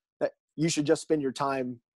sport that you should just spend your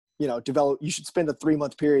time, you should spend a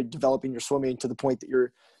 3-month period developing your swimming to the point that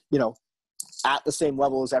you're, at the same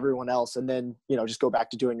level as everyone else. And then, just go back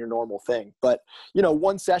to doing your normal thing. But,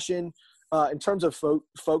 one session, in terms of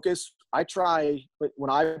focus, I try, when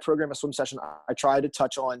I program a swim session, I try to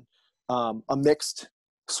touch on a mixed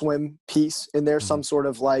swim piece in there, some sort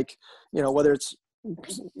of like, whether it's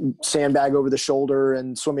sandbag over the shoulder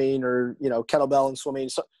and swimming, or, kettlebell and swimming,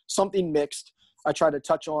 something mixed. I try to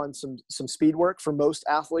touch on some speed work for most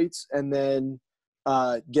athletes, and then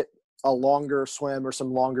get a longer swim or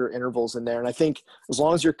some longer intervals in there. And I think as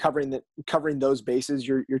long as you're covering those bases,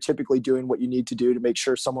 you're typically doing what you need to do to make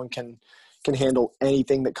sure someone can handle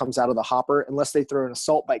anything that comes out of the hopper, unless they throw an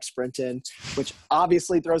assault bike sprint in, which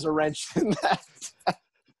obviously throws a wrench in that.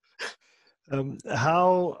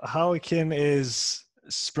 How akin is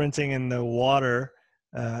sprinting in the water?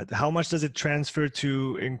 How much does it transfer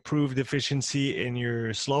to improved efficiency in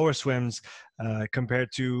your slower swims compared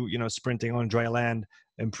to, sprinting on dry land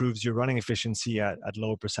improves your running efficiency at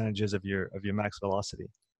lower percentages of your max velocity?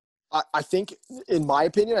 I think, in my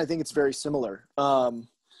opinion, I think it's very similar.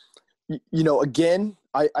 Again,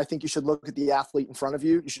 I think you should look at the athlete in front of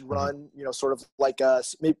you. You should run, sort of like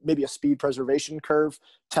maybe a speed preservation curve,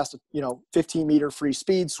 test, 15 meter free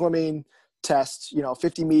speed swimming, test,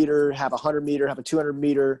 50 meter, have a 100 meter, have a 200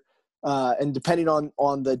 meter. And depending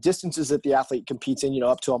on the distances that the athlete competes in,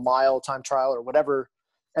 up to a mile time trial or whatever,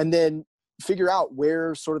 and then figure out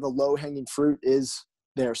where sort of the low hanging fruit is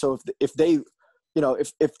there. So if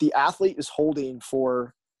the athlete is holding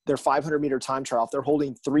for their 500 meter time trial, if they're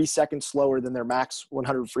holding 3 seconds slower than their max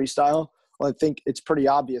 100 freestyle, well, I think it's pretty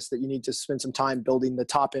obvious that you need to spend some time building the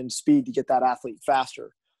top end speed to get that athlete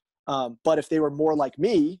faster. But if they were more like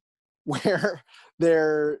me, where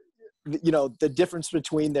they're, the difference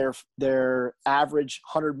between their average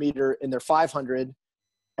 100 meter and their 500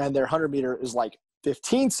 and their 100 meter is like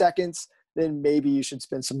 15 seconds, then maybe you should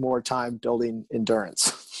spend some more time building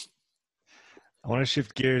endurance. I want to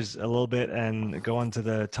shift gears a little bit and go on to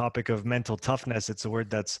the topic of mental toughness. It's a word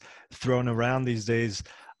that's thrown around these days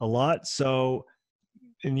a lot. So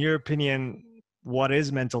in your opinion, what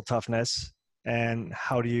is mental toughness and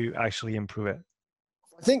how do you actually improve it?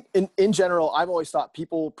 I think in general, I've always thought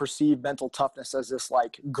people perceive mental toughness as this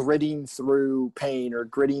like gritting through pain or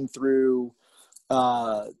gritting through,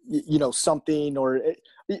 something, or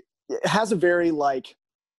it has a very like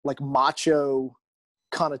macho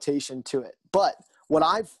connotation to it. But what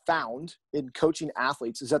I've found in coaching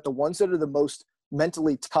athletes is that the ones that are the most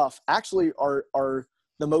mentally tough actually are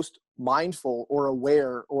the most mindful or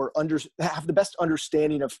aware or have the best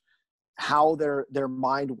understanding of how their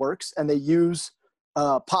mind works, and they use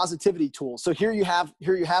positivity tools. So here you have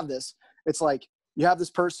this. It's like you have this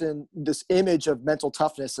person, this image of mental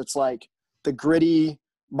toughness. It's like the gritty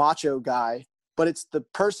macho guy, but it's the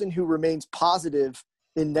person who remains positive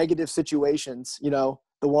in negative situations.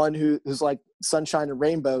 The one who's like sunshine and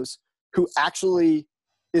rainbows, who actually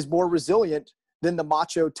is more resilient than the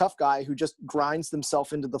macho tough guy who just grinds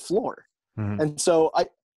themselves into the floor. Mm-hmm. And so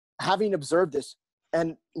having observed this,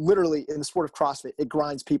 and literally in the sport of CrossFit, it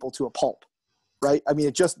grinds people to a pulp, right? I mean,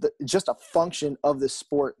 it's just a function of this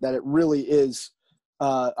sport that it really is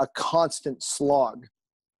a constant slog.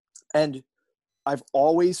 And I've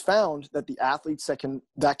always found that the athletes that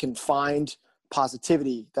can find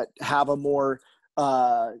positivity, that have a more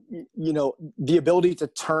the ability to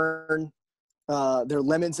turn their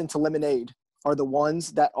lemons into lemonade, are the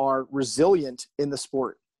ones that are resilient in the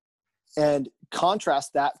sport. And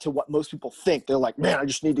contrast that to what most people think. They're like, man, I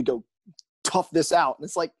just need to go tough this out. And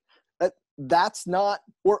it's like, that's not,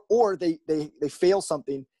 or they fail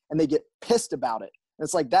something and they get pissed about it. And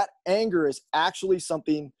it's like, that anger is actually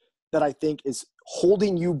something that I think is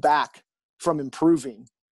holding you back from improving,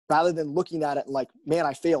 rather than looking at it like, man,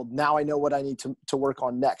 I failed. Now I know what I need to work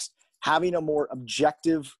on next. Having a more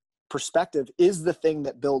objective perspective is the thing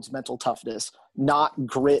that builds mental toughness, not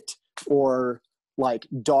grit or like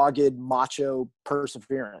dogged macho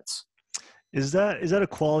perseverance. Is that a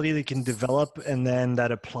quality that can develop and then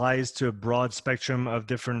that applies to a broad spectrum of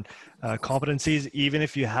different competencies, even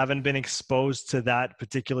if you haven't been exposed to that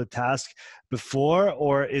particular task before?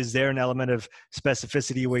 Or is there an element of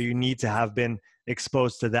specificity where you need to have been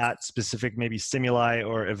exposed to that specific maybe stimuli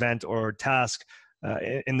or event or task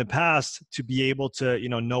in the past to be able to,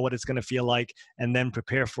 know what it's going to feel like and then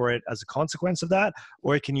prepare for it as a consequence of that?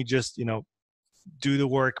 Or can you just, do the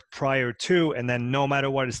work prior to, and then no matter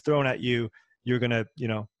what is thrown at you, you're going to,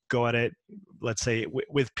 go at it, let's say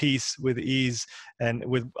with peace, with ease, and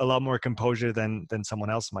with a lot more composure than someone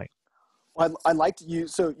else might? Well, I like to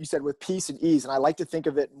use, so you said with peace and ease, and I like to think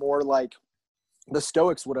of it more like the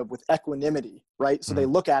Stoics would have, with equanimity, right? So they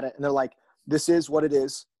look at it and they're like, this is what it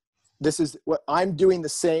is. This is what I'm doing, the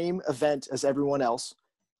same event as everyone else.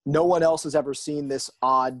 No one else has ever seen this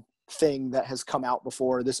odd thing that has come out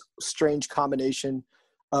before, this strange combination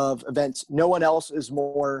of events. No one else is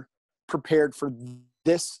more prepared for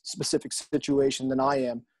this specific situation than I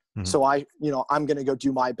am. Mm-hmm. So I'm going to go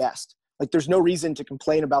do my best. Like, there's no reason to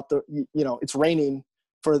complain about it's raining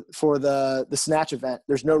for the snatch event.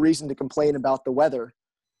 There's no reason to complain about the weather,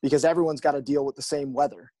 because everyone's got to deal with the same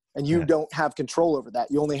weather. and you don't have control over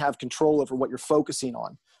that. You only have control over what you're focusing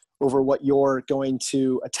on, over what you're going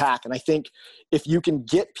to attack. And I think if you can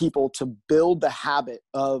get people to build the habit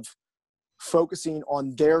of focusing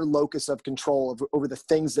on their locus of control over the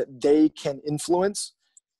things that they can influence,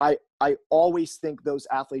 I always think those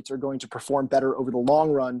athletes are going to perform better over the long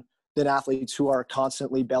run than athletes who are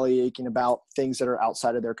constantly belly aching about things that are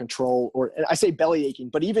outside of their control. Or, and I say belly aching,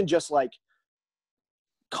 but even just like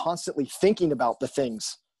constantly thinking about the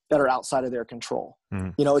things that are outside of their control.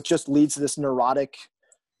 You know, it just leads to this neurotic,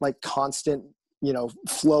 like constant, you know,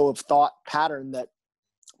 flow of thought pattern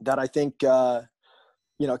that I think,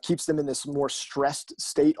 you know, keeps them in this more stressed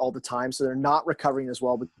state all the time. So they're not recovering as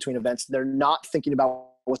well between events. They're not thinking about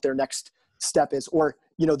what their next step is, or,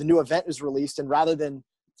 you know, the new event is released, and rather than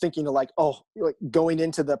thinking of like, oh, like going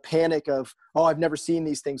into the panic of, oh, I've never seen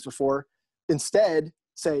these things before, instead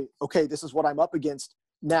say, okay, this is what I'm up against.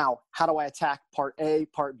 Now, how do I attack part A,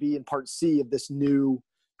 part B, and part C of this new,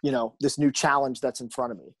 you know, this new challenge that's in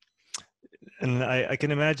front of me? And I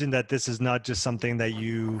can imagine that this is not just something that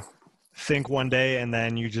you think one day and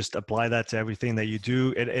then you just apply that to everything that you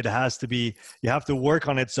do. It has to be, you have to work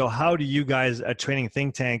on it. So how do you guys at Training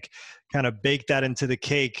Think Tank kind of bake that into the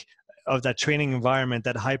cake of that training environment,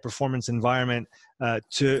 that high performance environment,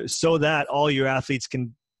 so that all your athletes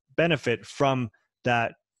can benefit from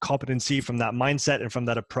that competency, from that mindset, and from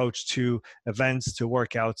that approach to events, to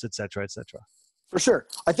workouts, et cetera, et cetera? For sure.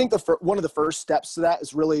 I think one of the first steps to that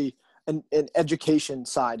is really an education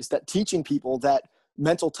side, is that teaching people that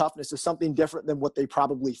mental toughness is something different than what they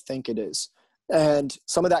probably think it is. And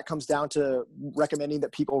some of that comes down to recommending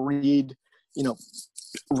that people read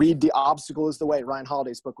The Obstacle is the Way, Ryan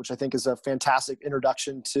Holiday's book, which I think is a fantastic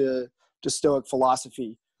introduction to Stoic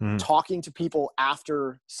philosophy. Talking to people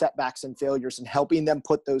after setbacks and failures and helping them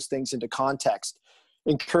put those things into context,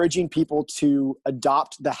 encouraging people to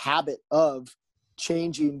adopt the habit of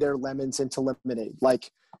changing their lemons into lemonade.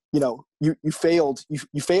 Like, you know, you failed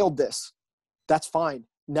this. That's fine.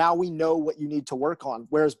 Now we know what you need to work on.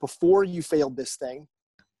 Whereas before you failed this thing,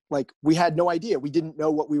 like, we had no idea. We didn't know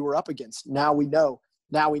what we were up against. Now we know.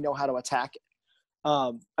 Now we know how to attack it.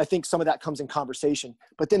 I think some of that comes in conversation.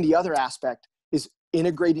 But then the other aspect is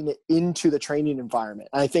integrating it into the training environment.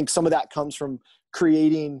 And I think some of that comes from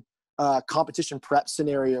creating competition prep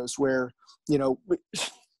scenarios where, you know,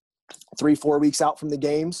 3-4 weeks out from the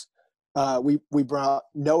games, we brought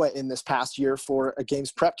Noah in this past year for a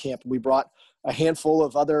games prep camp. We brought a handful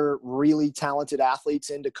of other really talented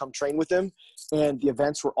athletes in to come train with him. And the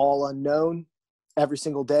events were all unknown every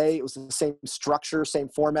single day. It was the same structure, same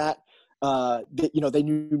format. You know, they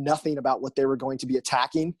knew nothing about what they were going to be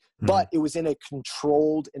attacking, but it was in a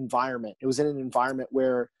controlled environment. It was in an environment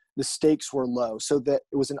where the stakes were low, so that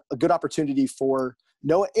it was a good opportunity for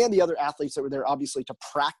Noah and the other athletes that were there, obviously, to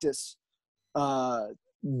practice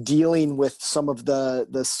dealing with some of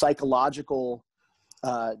the psychological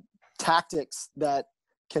tactics that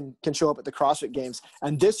can show up at the CrossFit Games.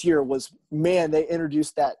 And this year was, man, they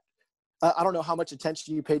introduced that. I don't know how much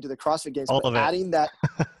attention you paid to the CrossFit Games, but adding that,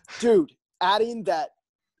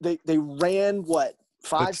 they ran what,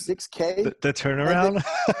 5-6K? The turnaround?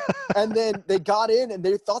 And then they got in and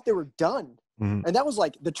they thought they were done. And that was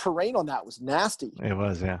like, the terrain on that was nasty. It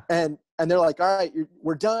was, yeah. And they're like, all right,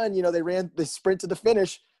 we're done. You know, they sprint to the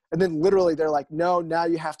finish. And then literally they're like, no, now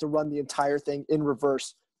you have to run the entire thing in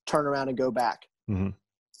reverse, turn around and go back.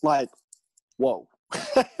 Like, whoa.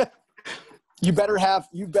 You better have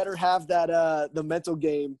that, the mental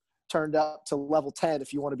game turned up to level 10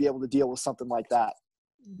 if you want to be able to deal with something like that.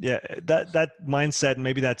 Yeah, that mindset,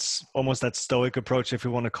 maybe that's almost that stoic approach, if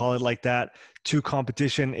you want to call it like that, to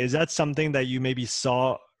competition. Is that something that you maybe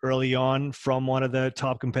saw early on from one of the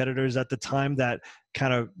top competitors at the time that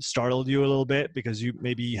kind of startled you a little bit because you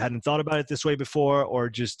maybe hadn't thought about it this way before, or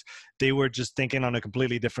just they were just thinking on a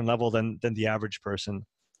completely different level than the average person?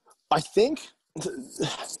 I think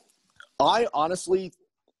I honestly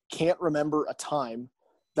can't remember a time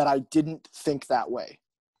that I didn't think that way.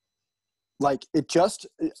 Like, it just,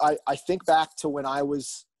 I think back to when I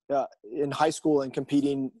was in high school and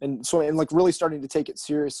competing and like really starting to take it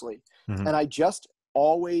seriously. And I just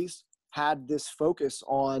always had this focus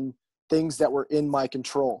on things that were in my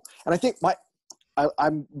control. And I think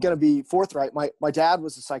I'm going to be forthright. My dad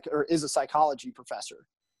was is a psychology professor.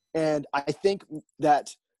 And I think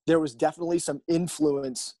that there was definitely some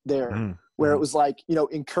influence there where it was like, you know,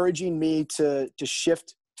 encouraging me to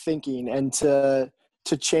shift thinking and to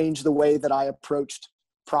change the way that I approached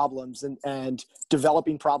problems and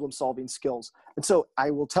developing problem-solving skills. And so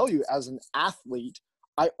I will tell you, as an athlete,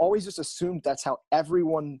 I always just assumed that's how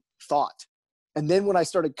everyone thought. And then when I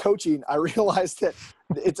started coaching, I realized that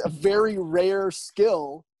it's a very rare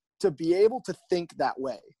skill to be able to think that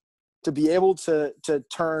way, to be able to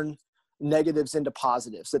turn negatives into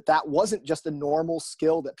positives, that wasn't just a normal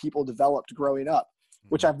skill that people developed growing up,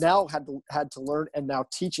 which I've now had to learn and now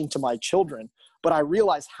teaching to my children. But I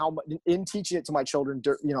realized how much in teaching it to my children,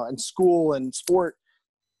 in school and sport,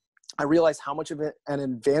 I realized how much of an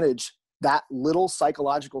advantage that little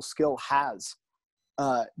psychological skill has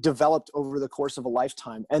developed over the course of a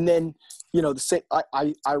lifetime. And then,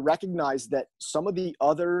 I recognize that some of the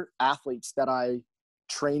other athletes that I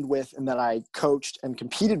trained with and that I coached and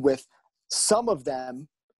competed with, some of them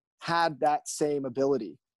had that same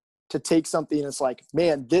ability to take something and it's like,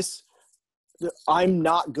 man, I'm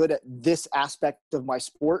not good at this aspect of my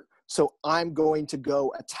sport, so I'm going to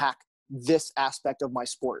go attack this aspect of my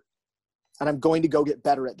sport. And I'm going to go get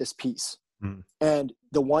better at this piece. And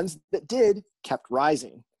the ones that did kept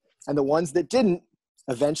rising. And the ones that didn't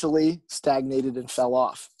eventually stagnated and fell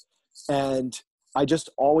off. And I just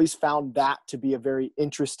always found that to be a very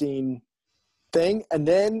interesting thing. And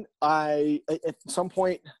then at some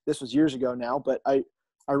point, this was years ago now, but I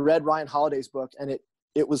read Ryan Holiday's book, and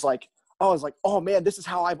it was like, I was like, oh man, this is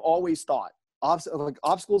how I've always thought.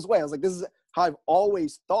 Obstacles away. I was like, this is how I've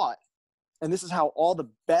always thought. And this is how all the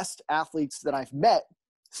best athletes that I've met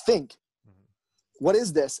think. What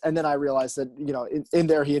is this? And then I realized that, in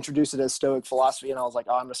there, he introduced it as Stoic philosophy. And I was like,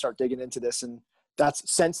 oh, I'm going to start digging into this. And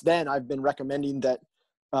since then I've been recommending that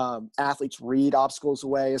athletes read Obstacles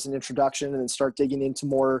Away as an introduction, and then start digging into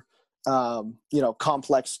more,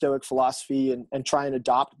 complex Stoic philosophy and try and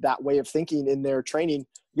adopt that way of thinking in their training,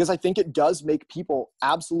 because I think it does make people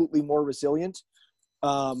absolutely more resilient.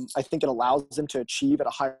 I think it allows them to achieve at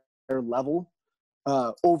a higher level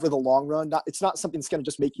over the long run. It's not something that's going to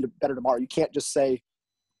just make you better tomorrow. You can't just say,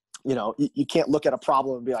 you can't look at a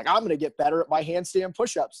problem and be like, I'm going to get better at my handstand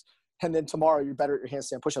push-ups, and then tomorrow you're better at your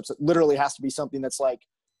handstand push-ups. It literally has to be something that's like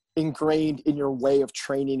ingrained in your way of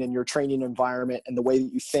training and your training environment and the way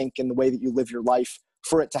that you think and the way that you live your life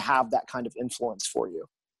for it to have that kind of influence for you.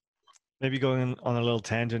 Maybe going on a little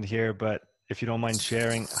tangent here, but if you don't mind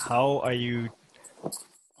sharing, how are you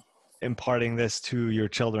imparting this to your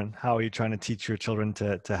children? How are you trying to teach your children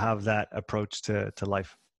to have that approach to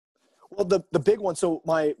life? Well, the big one, so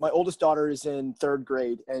my oldest daughter is in 3rd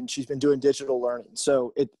grade, and she's been doing digital learning.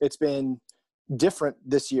 So it's been different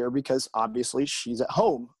this year because obviously she's at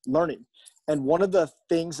home learning. And one of the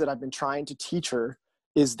things that I've been trying to teach her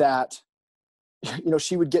is that,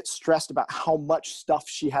 she would get stressed about how much stuff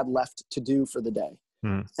she had left to do for the day.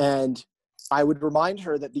 And I would remind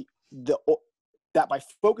her that that by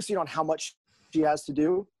focusing on how much she has to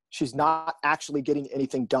do, she's not actually getting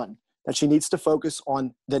anything done. That she needs to focus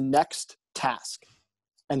on the next task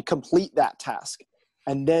and complete that task,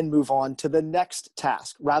 and then move on to the next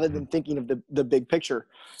task rather than thinking of the big picture.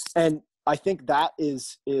 And I think that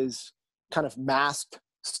is kind of masked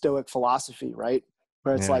Stoic philosophy, right?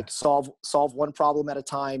 Where it's like solve one problem at a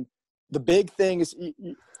time. The big thing is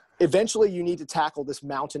eventually you need to tackle this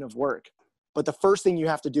mountain of work. But the first thing you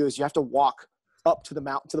have to do is you have to walk up to the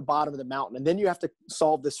mountain, to the bottom of the mountain. And then you have to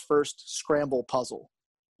solve this first scramble puzzle,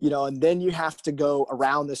 and then you have to go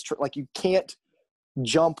around this, like you can't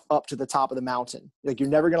jump up to the top of the mountain. Like you're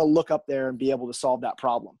never going to look up there and be able to solve that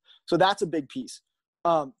problem. So that's a big piece.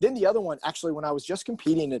 Then the other one, actually, when I was just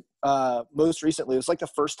competing at most recently, it was like the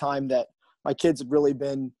first time that my kids had really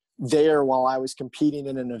been there while I was competing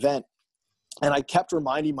in an event. And I kept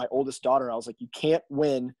reminding my oldest daughter, I was like, you can't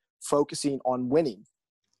win focusing on winning.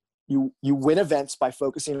 You win events by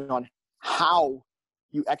focusing on how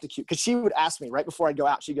you execute. Because she would ask me right before I'd go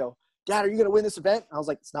out, she'd go, Dad, are you going to win this event? I was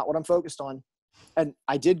like, it's not what I'm focused on. And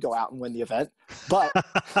I did go out and win the event, but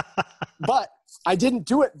I didn't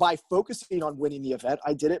do it by focusing on winning the event.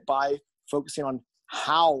 I did it by focusing on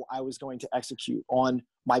how I was going to execute, on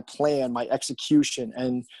my plan, my execution,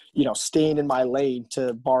 and, staying in my lane,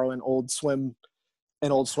 to borrow an old swim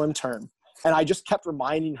term. And I just kept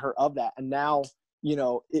reminding her of that. And now,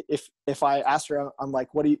 if I asked her, I'm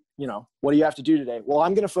like, what do you have to do today? Well,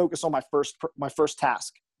 I'm going to focus on my first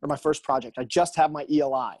task or my first project. I just have my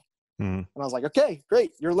ELI. And I was like, okay,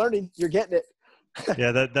 great. You're learning, you're getting it.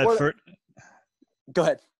 Yeah. Go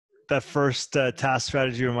ahead. That first task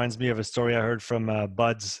strategy reminds me of a story I heard from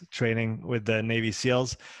Bud's training with the Navy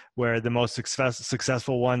SEALs, where the most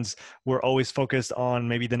successful ones were always focused on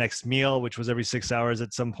maybe the next meal, which was every 6 hours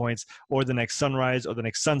at some points, or the next sunrise or the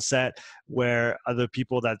next sunset, where other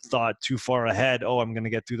people that thought too far ahead, oh, I'm going to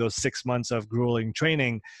get through those 6 months of grueling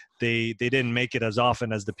training, they didn't make it as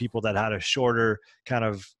often as the people that had a shorter kind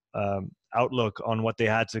of outlook on what they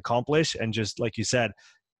had to accomplish. And just like you said,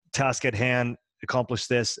 task at hand, accomplish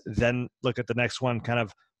this, then look at the next one, kind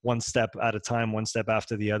of one step at a time, one step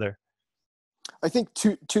after the other. I think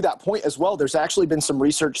to that point as well, there's actually been some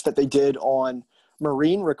research that they did on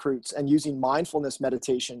Marine recruits and using mindfulness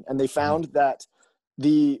meditation. And they found that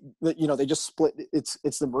they just split,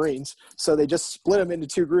 it's the Marines. So they just split them into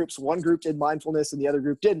two groups. One group did mindfulness and the other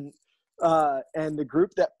group didn't. And the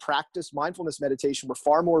group that practiced mindfulness meditation were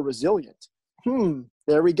far more resilient.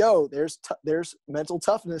 There we go. There's mental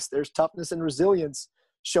toughness. There's toughness and resilience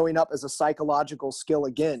showing up as a psychological skill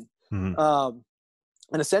again.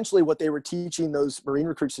 And essentially what they were teaching those Marine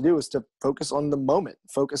recruits to do is to focus on the moment,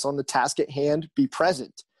 focus on the task at hand, be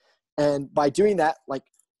present. And by doing that, like,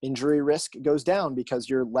 injury risk goes down because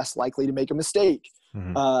you're less likely to make a mistake.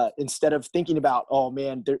 Instead of thinking about, oh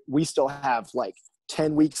man, we still have like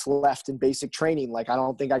 10 weeks left in basic training. Like, I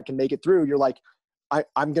don't think I can make it through. You're like,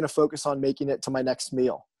 I'm going to focus on making it to my next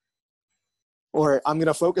meal. Or I'm going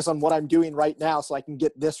to focus on what I'm doing right now so I can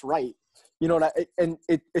get this right. You know what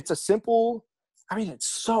it's a simple, it's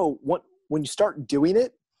so, when you start doing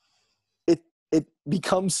it, it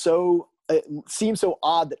becomes so, it seems so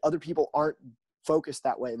odd that other people aren't focused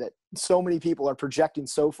that way, that so many people are projecting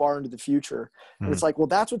so far into the future. And it's like, well,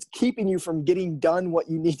 that's what's keeping you from getting done what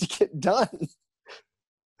you need to get done.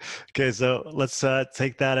 Okay, so let's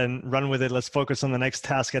take that and run with it. Let's focus on the next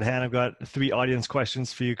task at hand. I've got 3 audience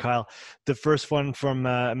questions for you, Kyle. The first one from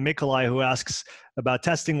Mikolai, who asks about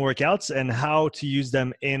testing workouts and how to use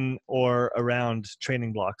them in or around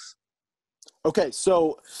training blocks. Okay,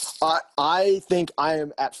 so I think I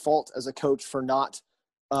am at fault as a coach for not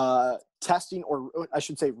testing, or I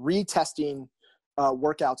should say retesting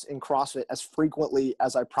workouts in CrossFit as frequently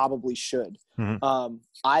as I probably should.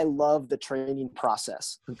 I love the training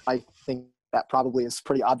process. I think that probably is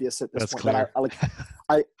pretty obvious at this point. Clear.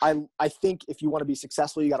 But I think if you want to be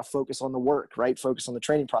successful, you got to focus on the work, right? Focus on the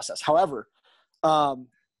training process. However,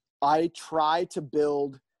 I try to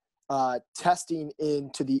build testing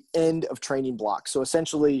into the end of training blocks. So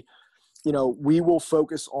essentially, we will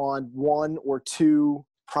focus on 1 or 2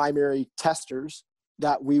 primary testers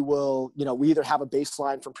that we will, we either have a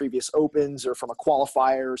baseline from previous opens or from a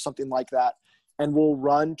qualifier or something like that. And we'll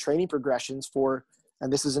run training progressions for,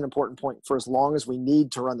 and this is an important point, for as long as we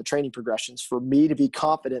need to run the training progressions for me to be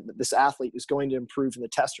confident that this athlete is going to improve in the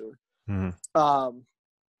tester.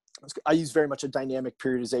 I use very much a dynamic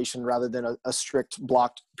periodization rather than a strict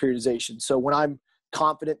blocked periodization. So when I'm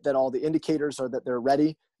confident that all the indicators are that they're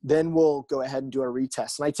ready, then we'll go ahead and do a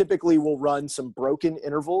retest. And I typically will run some broken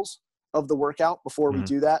intervals of the workout before we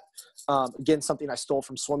do that. Again, something I stole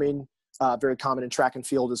from swimming, very common in track and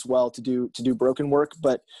field as well to do broken work.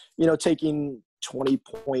 But, taking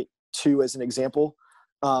 20.2 as an example,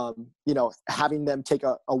 having them take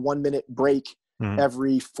a 1 minute break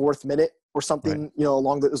every 4th minute or something,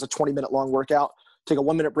 along it was a 20-minute long workout, take a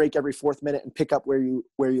 1 minute break every 4th minute and pick up where you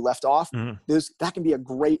left off. That can be a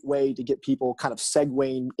great way to get people kind of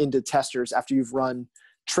segueing into testers after you've run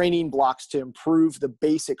training blocks to improve the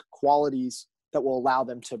basic qualities that will allow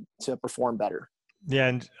them to perform better. Yeah.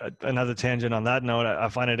 And another tangent on that note, I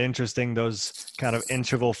find it interesting, those kind of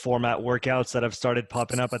interval format workouts that have started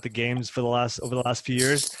popping up at the games over the last few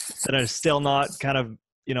years that are still not kind of,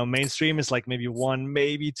 mainstream. Is like maybe 1,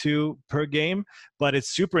 maybe 2 per game, but it's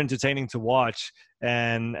super entertaining to watch.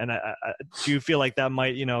 And do you feel like that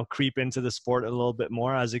might, creep into the sport a little bit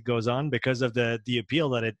more as it goes on because of the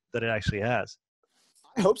appeal that it actually has?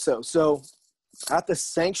 I hope so. So at the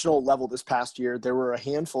sanctional level this past year, there were a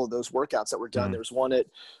handful of those workouts that were done. There was one at,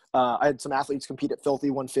 I had some athletes compete at Filthy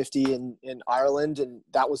 150 in Ireland. And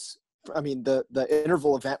that was, the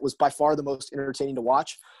interval event was by far the most entertaining to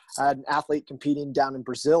watch. I had an athlete competing down in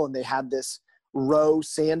Brazil, and they had this row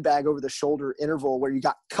sandbag over the shoulder interval where you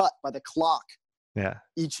got cut by the clock. Yeah.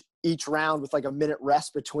 Each round with like a minute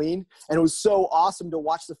rest between. And it was so awesome to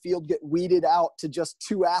watch the field get weeded out to just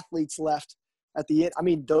 2 athletes left at the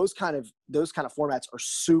end. Those kind of formats are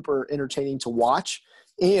super entertaining to watch,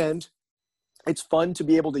 and it's fun to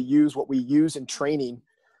be able to use what we use in training.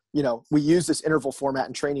 We use this interval format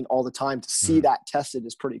in training all the time. To see that tested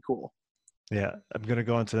is pretty cool. Yeah. I'm going to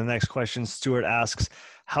go on to the next question. Stuart asks,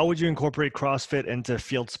 how would you incorporate CrossFit into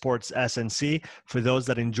field sports S&C for those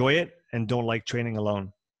that enjoy it and don't like training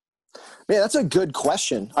alone? Man, that's a good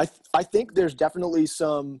question. I think there's definitely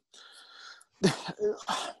some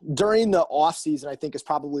during the off season, I think is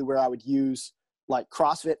probably where I would use like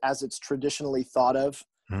CrossFit as it's traditionally thought of,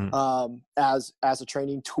 as a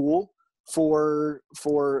training tool for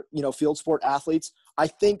field sport athletes. I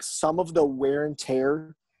think some of the wear and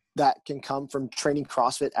tear that can come from training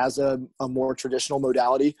CrossFit as a more traditional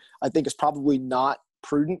modality, I think is probably not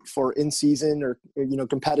prudent for in-season or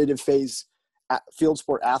competitive phase field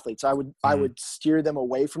sport athletes. I would steer them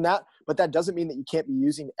away from that, but that doesn't mean that you can't be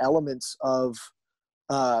using elements of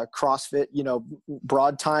CrossFit,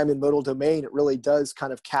 broad time and modal domain. It really does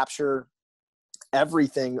kind of capture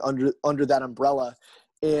everything under that umbrella.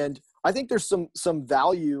 And I think there's some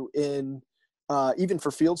value in even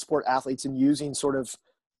for field sport athletes in using sort of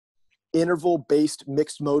interval-based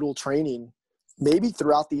mixed modal training, maybe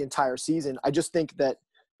throughout the entire season. I just think that,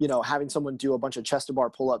 having someone do a bunch of chest to bar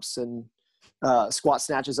pull-ups and squat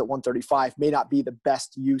snatches at 135 may not be the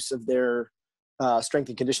best use of their strength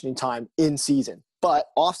and conditioning time in season. But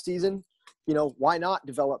off season, why not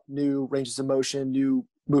develop new ranges of motion, new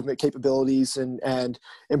movement capabilities, and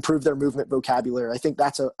improve their movement vocabulary? I think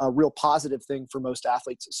that's a real positive thing for most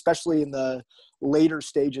athletes, especially in the later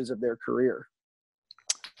stages of their career.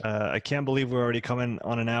 I can't believe we're already coming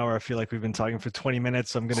on an hour. I feel like we've been talking for 20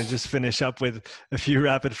 minutes. So I'm going to just finish up with a few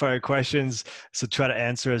rapid fire questions. So try to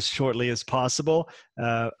answer as shortly as possible.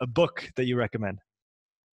 A book that you recommend?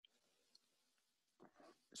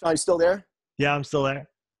 Sean, you still there? Yeah, I'm still there.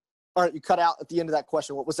 All right. You cut out at the end of that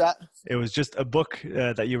question. What was that? It was just a book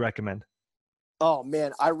that you recommend. Oh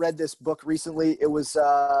man, I read this book recently. It was,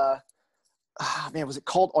 was it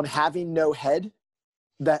called On Having No Head?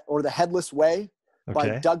 Or The Headless Way?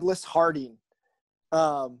 By Douglas Harding.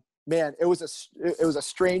 Man, it was a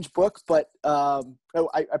strange book, but I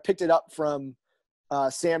picked it up from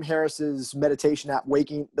Sam Harris's meditation app,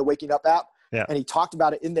 the Waking Up app. Yeah. And he talked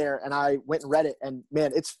about it in there, and I went and read it, and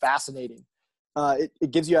man, it's fascinating.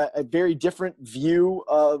 It gives you a very different view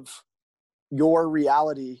of your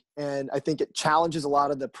reality, and I think it challenges a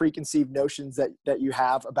lot of the preconceived notions that you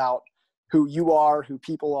have about who you are, who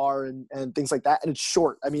people are, and things like that. And it's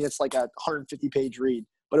short. I mean, it's like a 150-page read,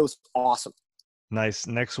 but it was awesome. Nice.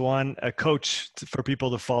 Next one, a coach for people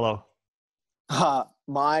to follow.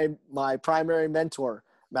 My primary mentor,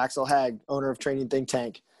 Maxwell Hag, owner of Training Think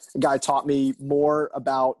Tank. The guy taught me more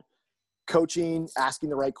about coaching, asking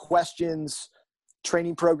the right questions,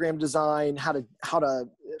 training program design, how to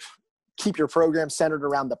keep your program centered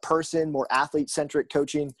around the person, more athlete-centric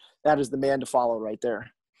coaching. That is the man to follow right there.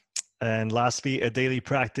 And lastly, a daily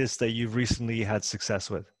practice that you've recently had success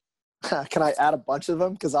with. Can I add a bunch of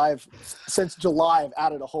them? Because since July, I've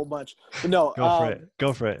added a whole bunch. But no,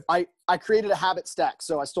 Go for it. I created a habit stack.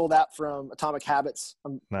 So I stole that from Atomic Habits.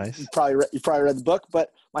 Nice. You probably read the book,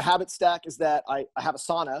 but my habit stack is that I have a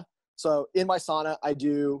sauna. So in my sauna, I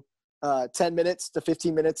do 10 minutes to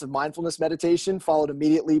 15 minutes of mindfulness meditation, followed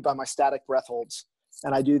immediately by my static breath holds.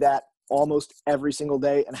 And I do that almost every single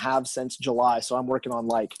day and have since July. So I'm working on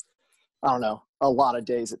a lot of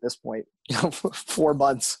days at this point, 4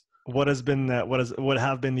 months. What have been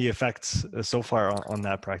the effects so far on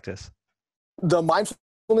that practice? The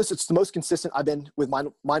mindfulness, it's the most consistent I've been with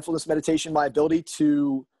mindfulness meditation. My ability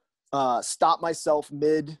to stop myself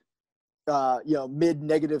mid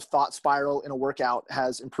negative thought spiral in a workout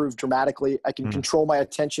has improved dramatically. I can control my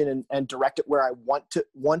attention and direct it where I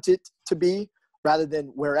want it to be, rather than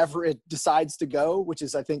wherever it decides to go, which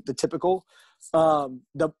is, I think, the typical.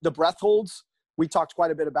 The breath holds, we talked quite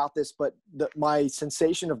a bit about this, but my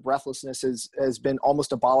sensation of breathlessness has been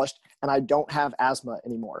almost abolished, and I don't have asthma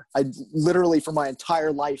anymore. I literally, for my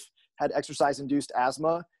entire life, had exercise-induced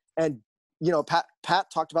asthma. And, Pat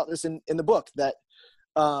talked about this in the book, that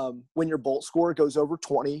when your Bolt score goes over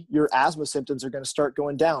 20, your asthma symptoms are going to start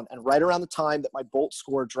going down. And right around the time that my Bolt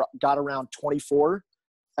score got around 24,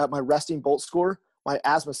 at my resting Bolt score, my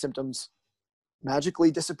asthma symptoms magically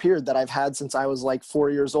disappeared that I've had since I was like 4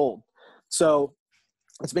 years old. So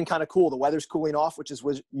it's been kind of cool. The weather's cooling off, which is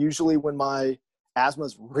usually when my asthma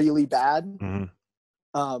is really bad.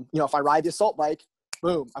 Mm-hmm. If I ride the assault bike,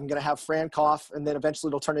 boom, I'm going to have Fran cough, and then eventually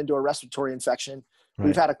it'll turn into a respiratory infection. Right.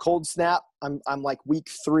 We've had a cold snap. I'm like week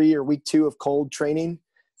 3 or week 2 of cold training,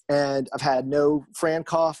 and I've had no Fran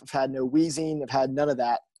cough. I've had no wheezing. I've had none of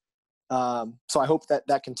that. So I hope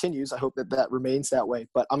that continues. I hope that remains that way,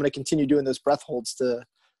 but I'm going to continue doing those breath holds to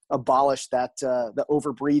abolish that, the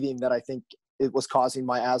over breathing that I think it was causing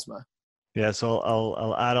my asthma. Yeah. So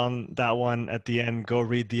I'll add on that one at the end. Go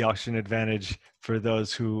read The Oxygen Advantage for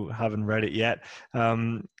those who haven't read it yet.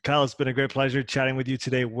 Kyle, it's been a great pleasure chatting with you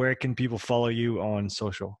today. Where can people follow you on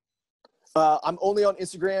social? I'm only on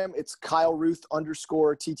Instagram. It's Kyle Ruth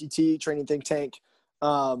 _TTT Training Think Tank.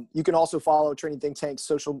 You can also follow Training Think Tank's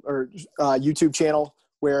social or YouTube channel,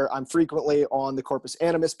 where I'm frequently on the Corpus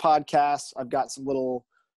Animus podcast. I've got some little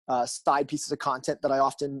side pieces of content that I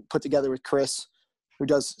often put together with Chris, who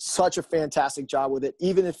does such a fantastic job with it.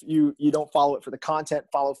 Even if you don't follow it for the content,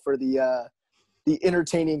 follow for the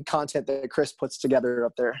entertaining content that Chris puts together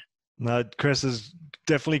up there. Chris has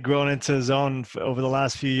definitely grown into his own over the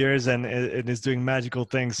last few years, and it is doing magical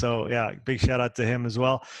things. So yeah, big shout out to him as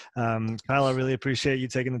well. Kyle, I really appreciate you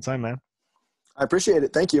taking the time, man. I appreciate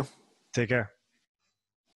it. Thank you. Take care.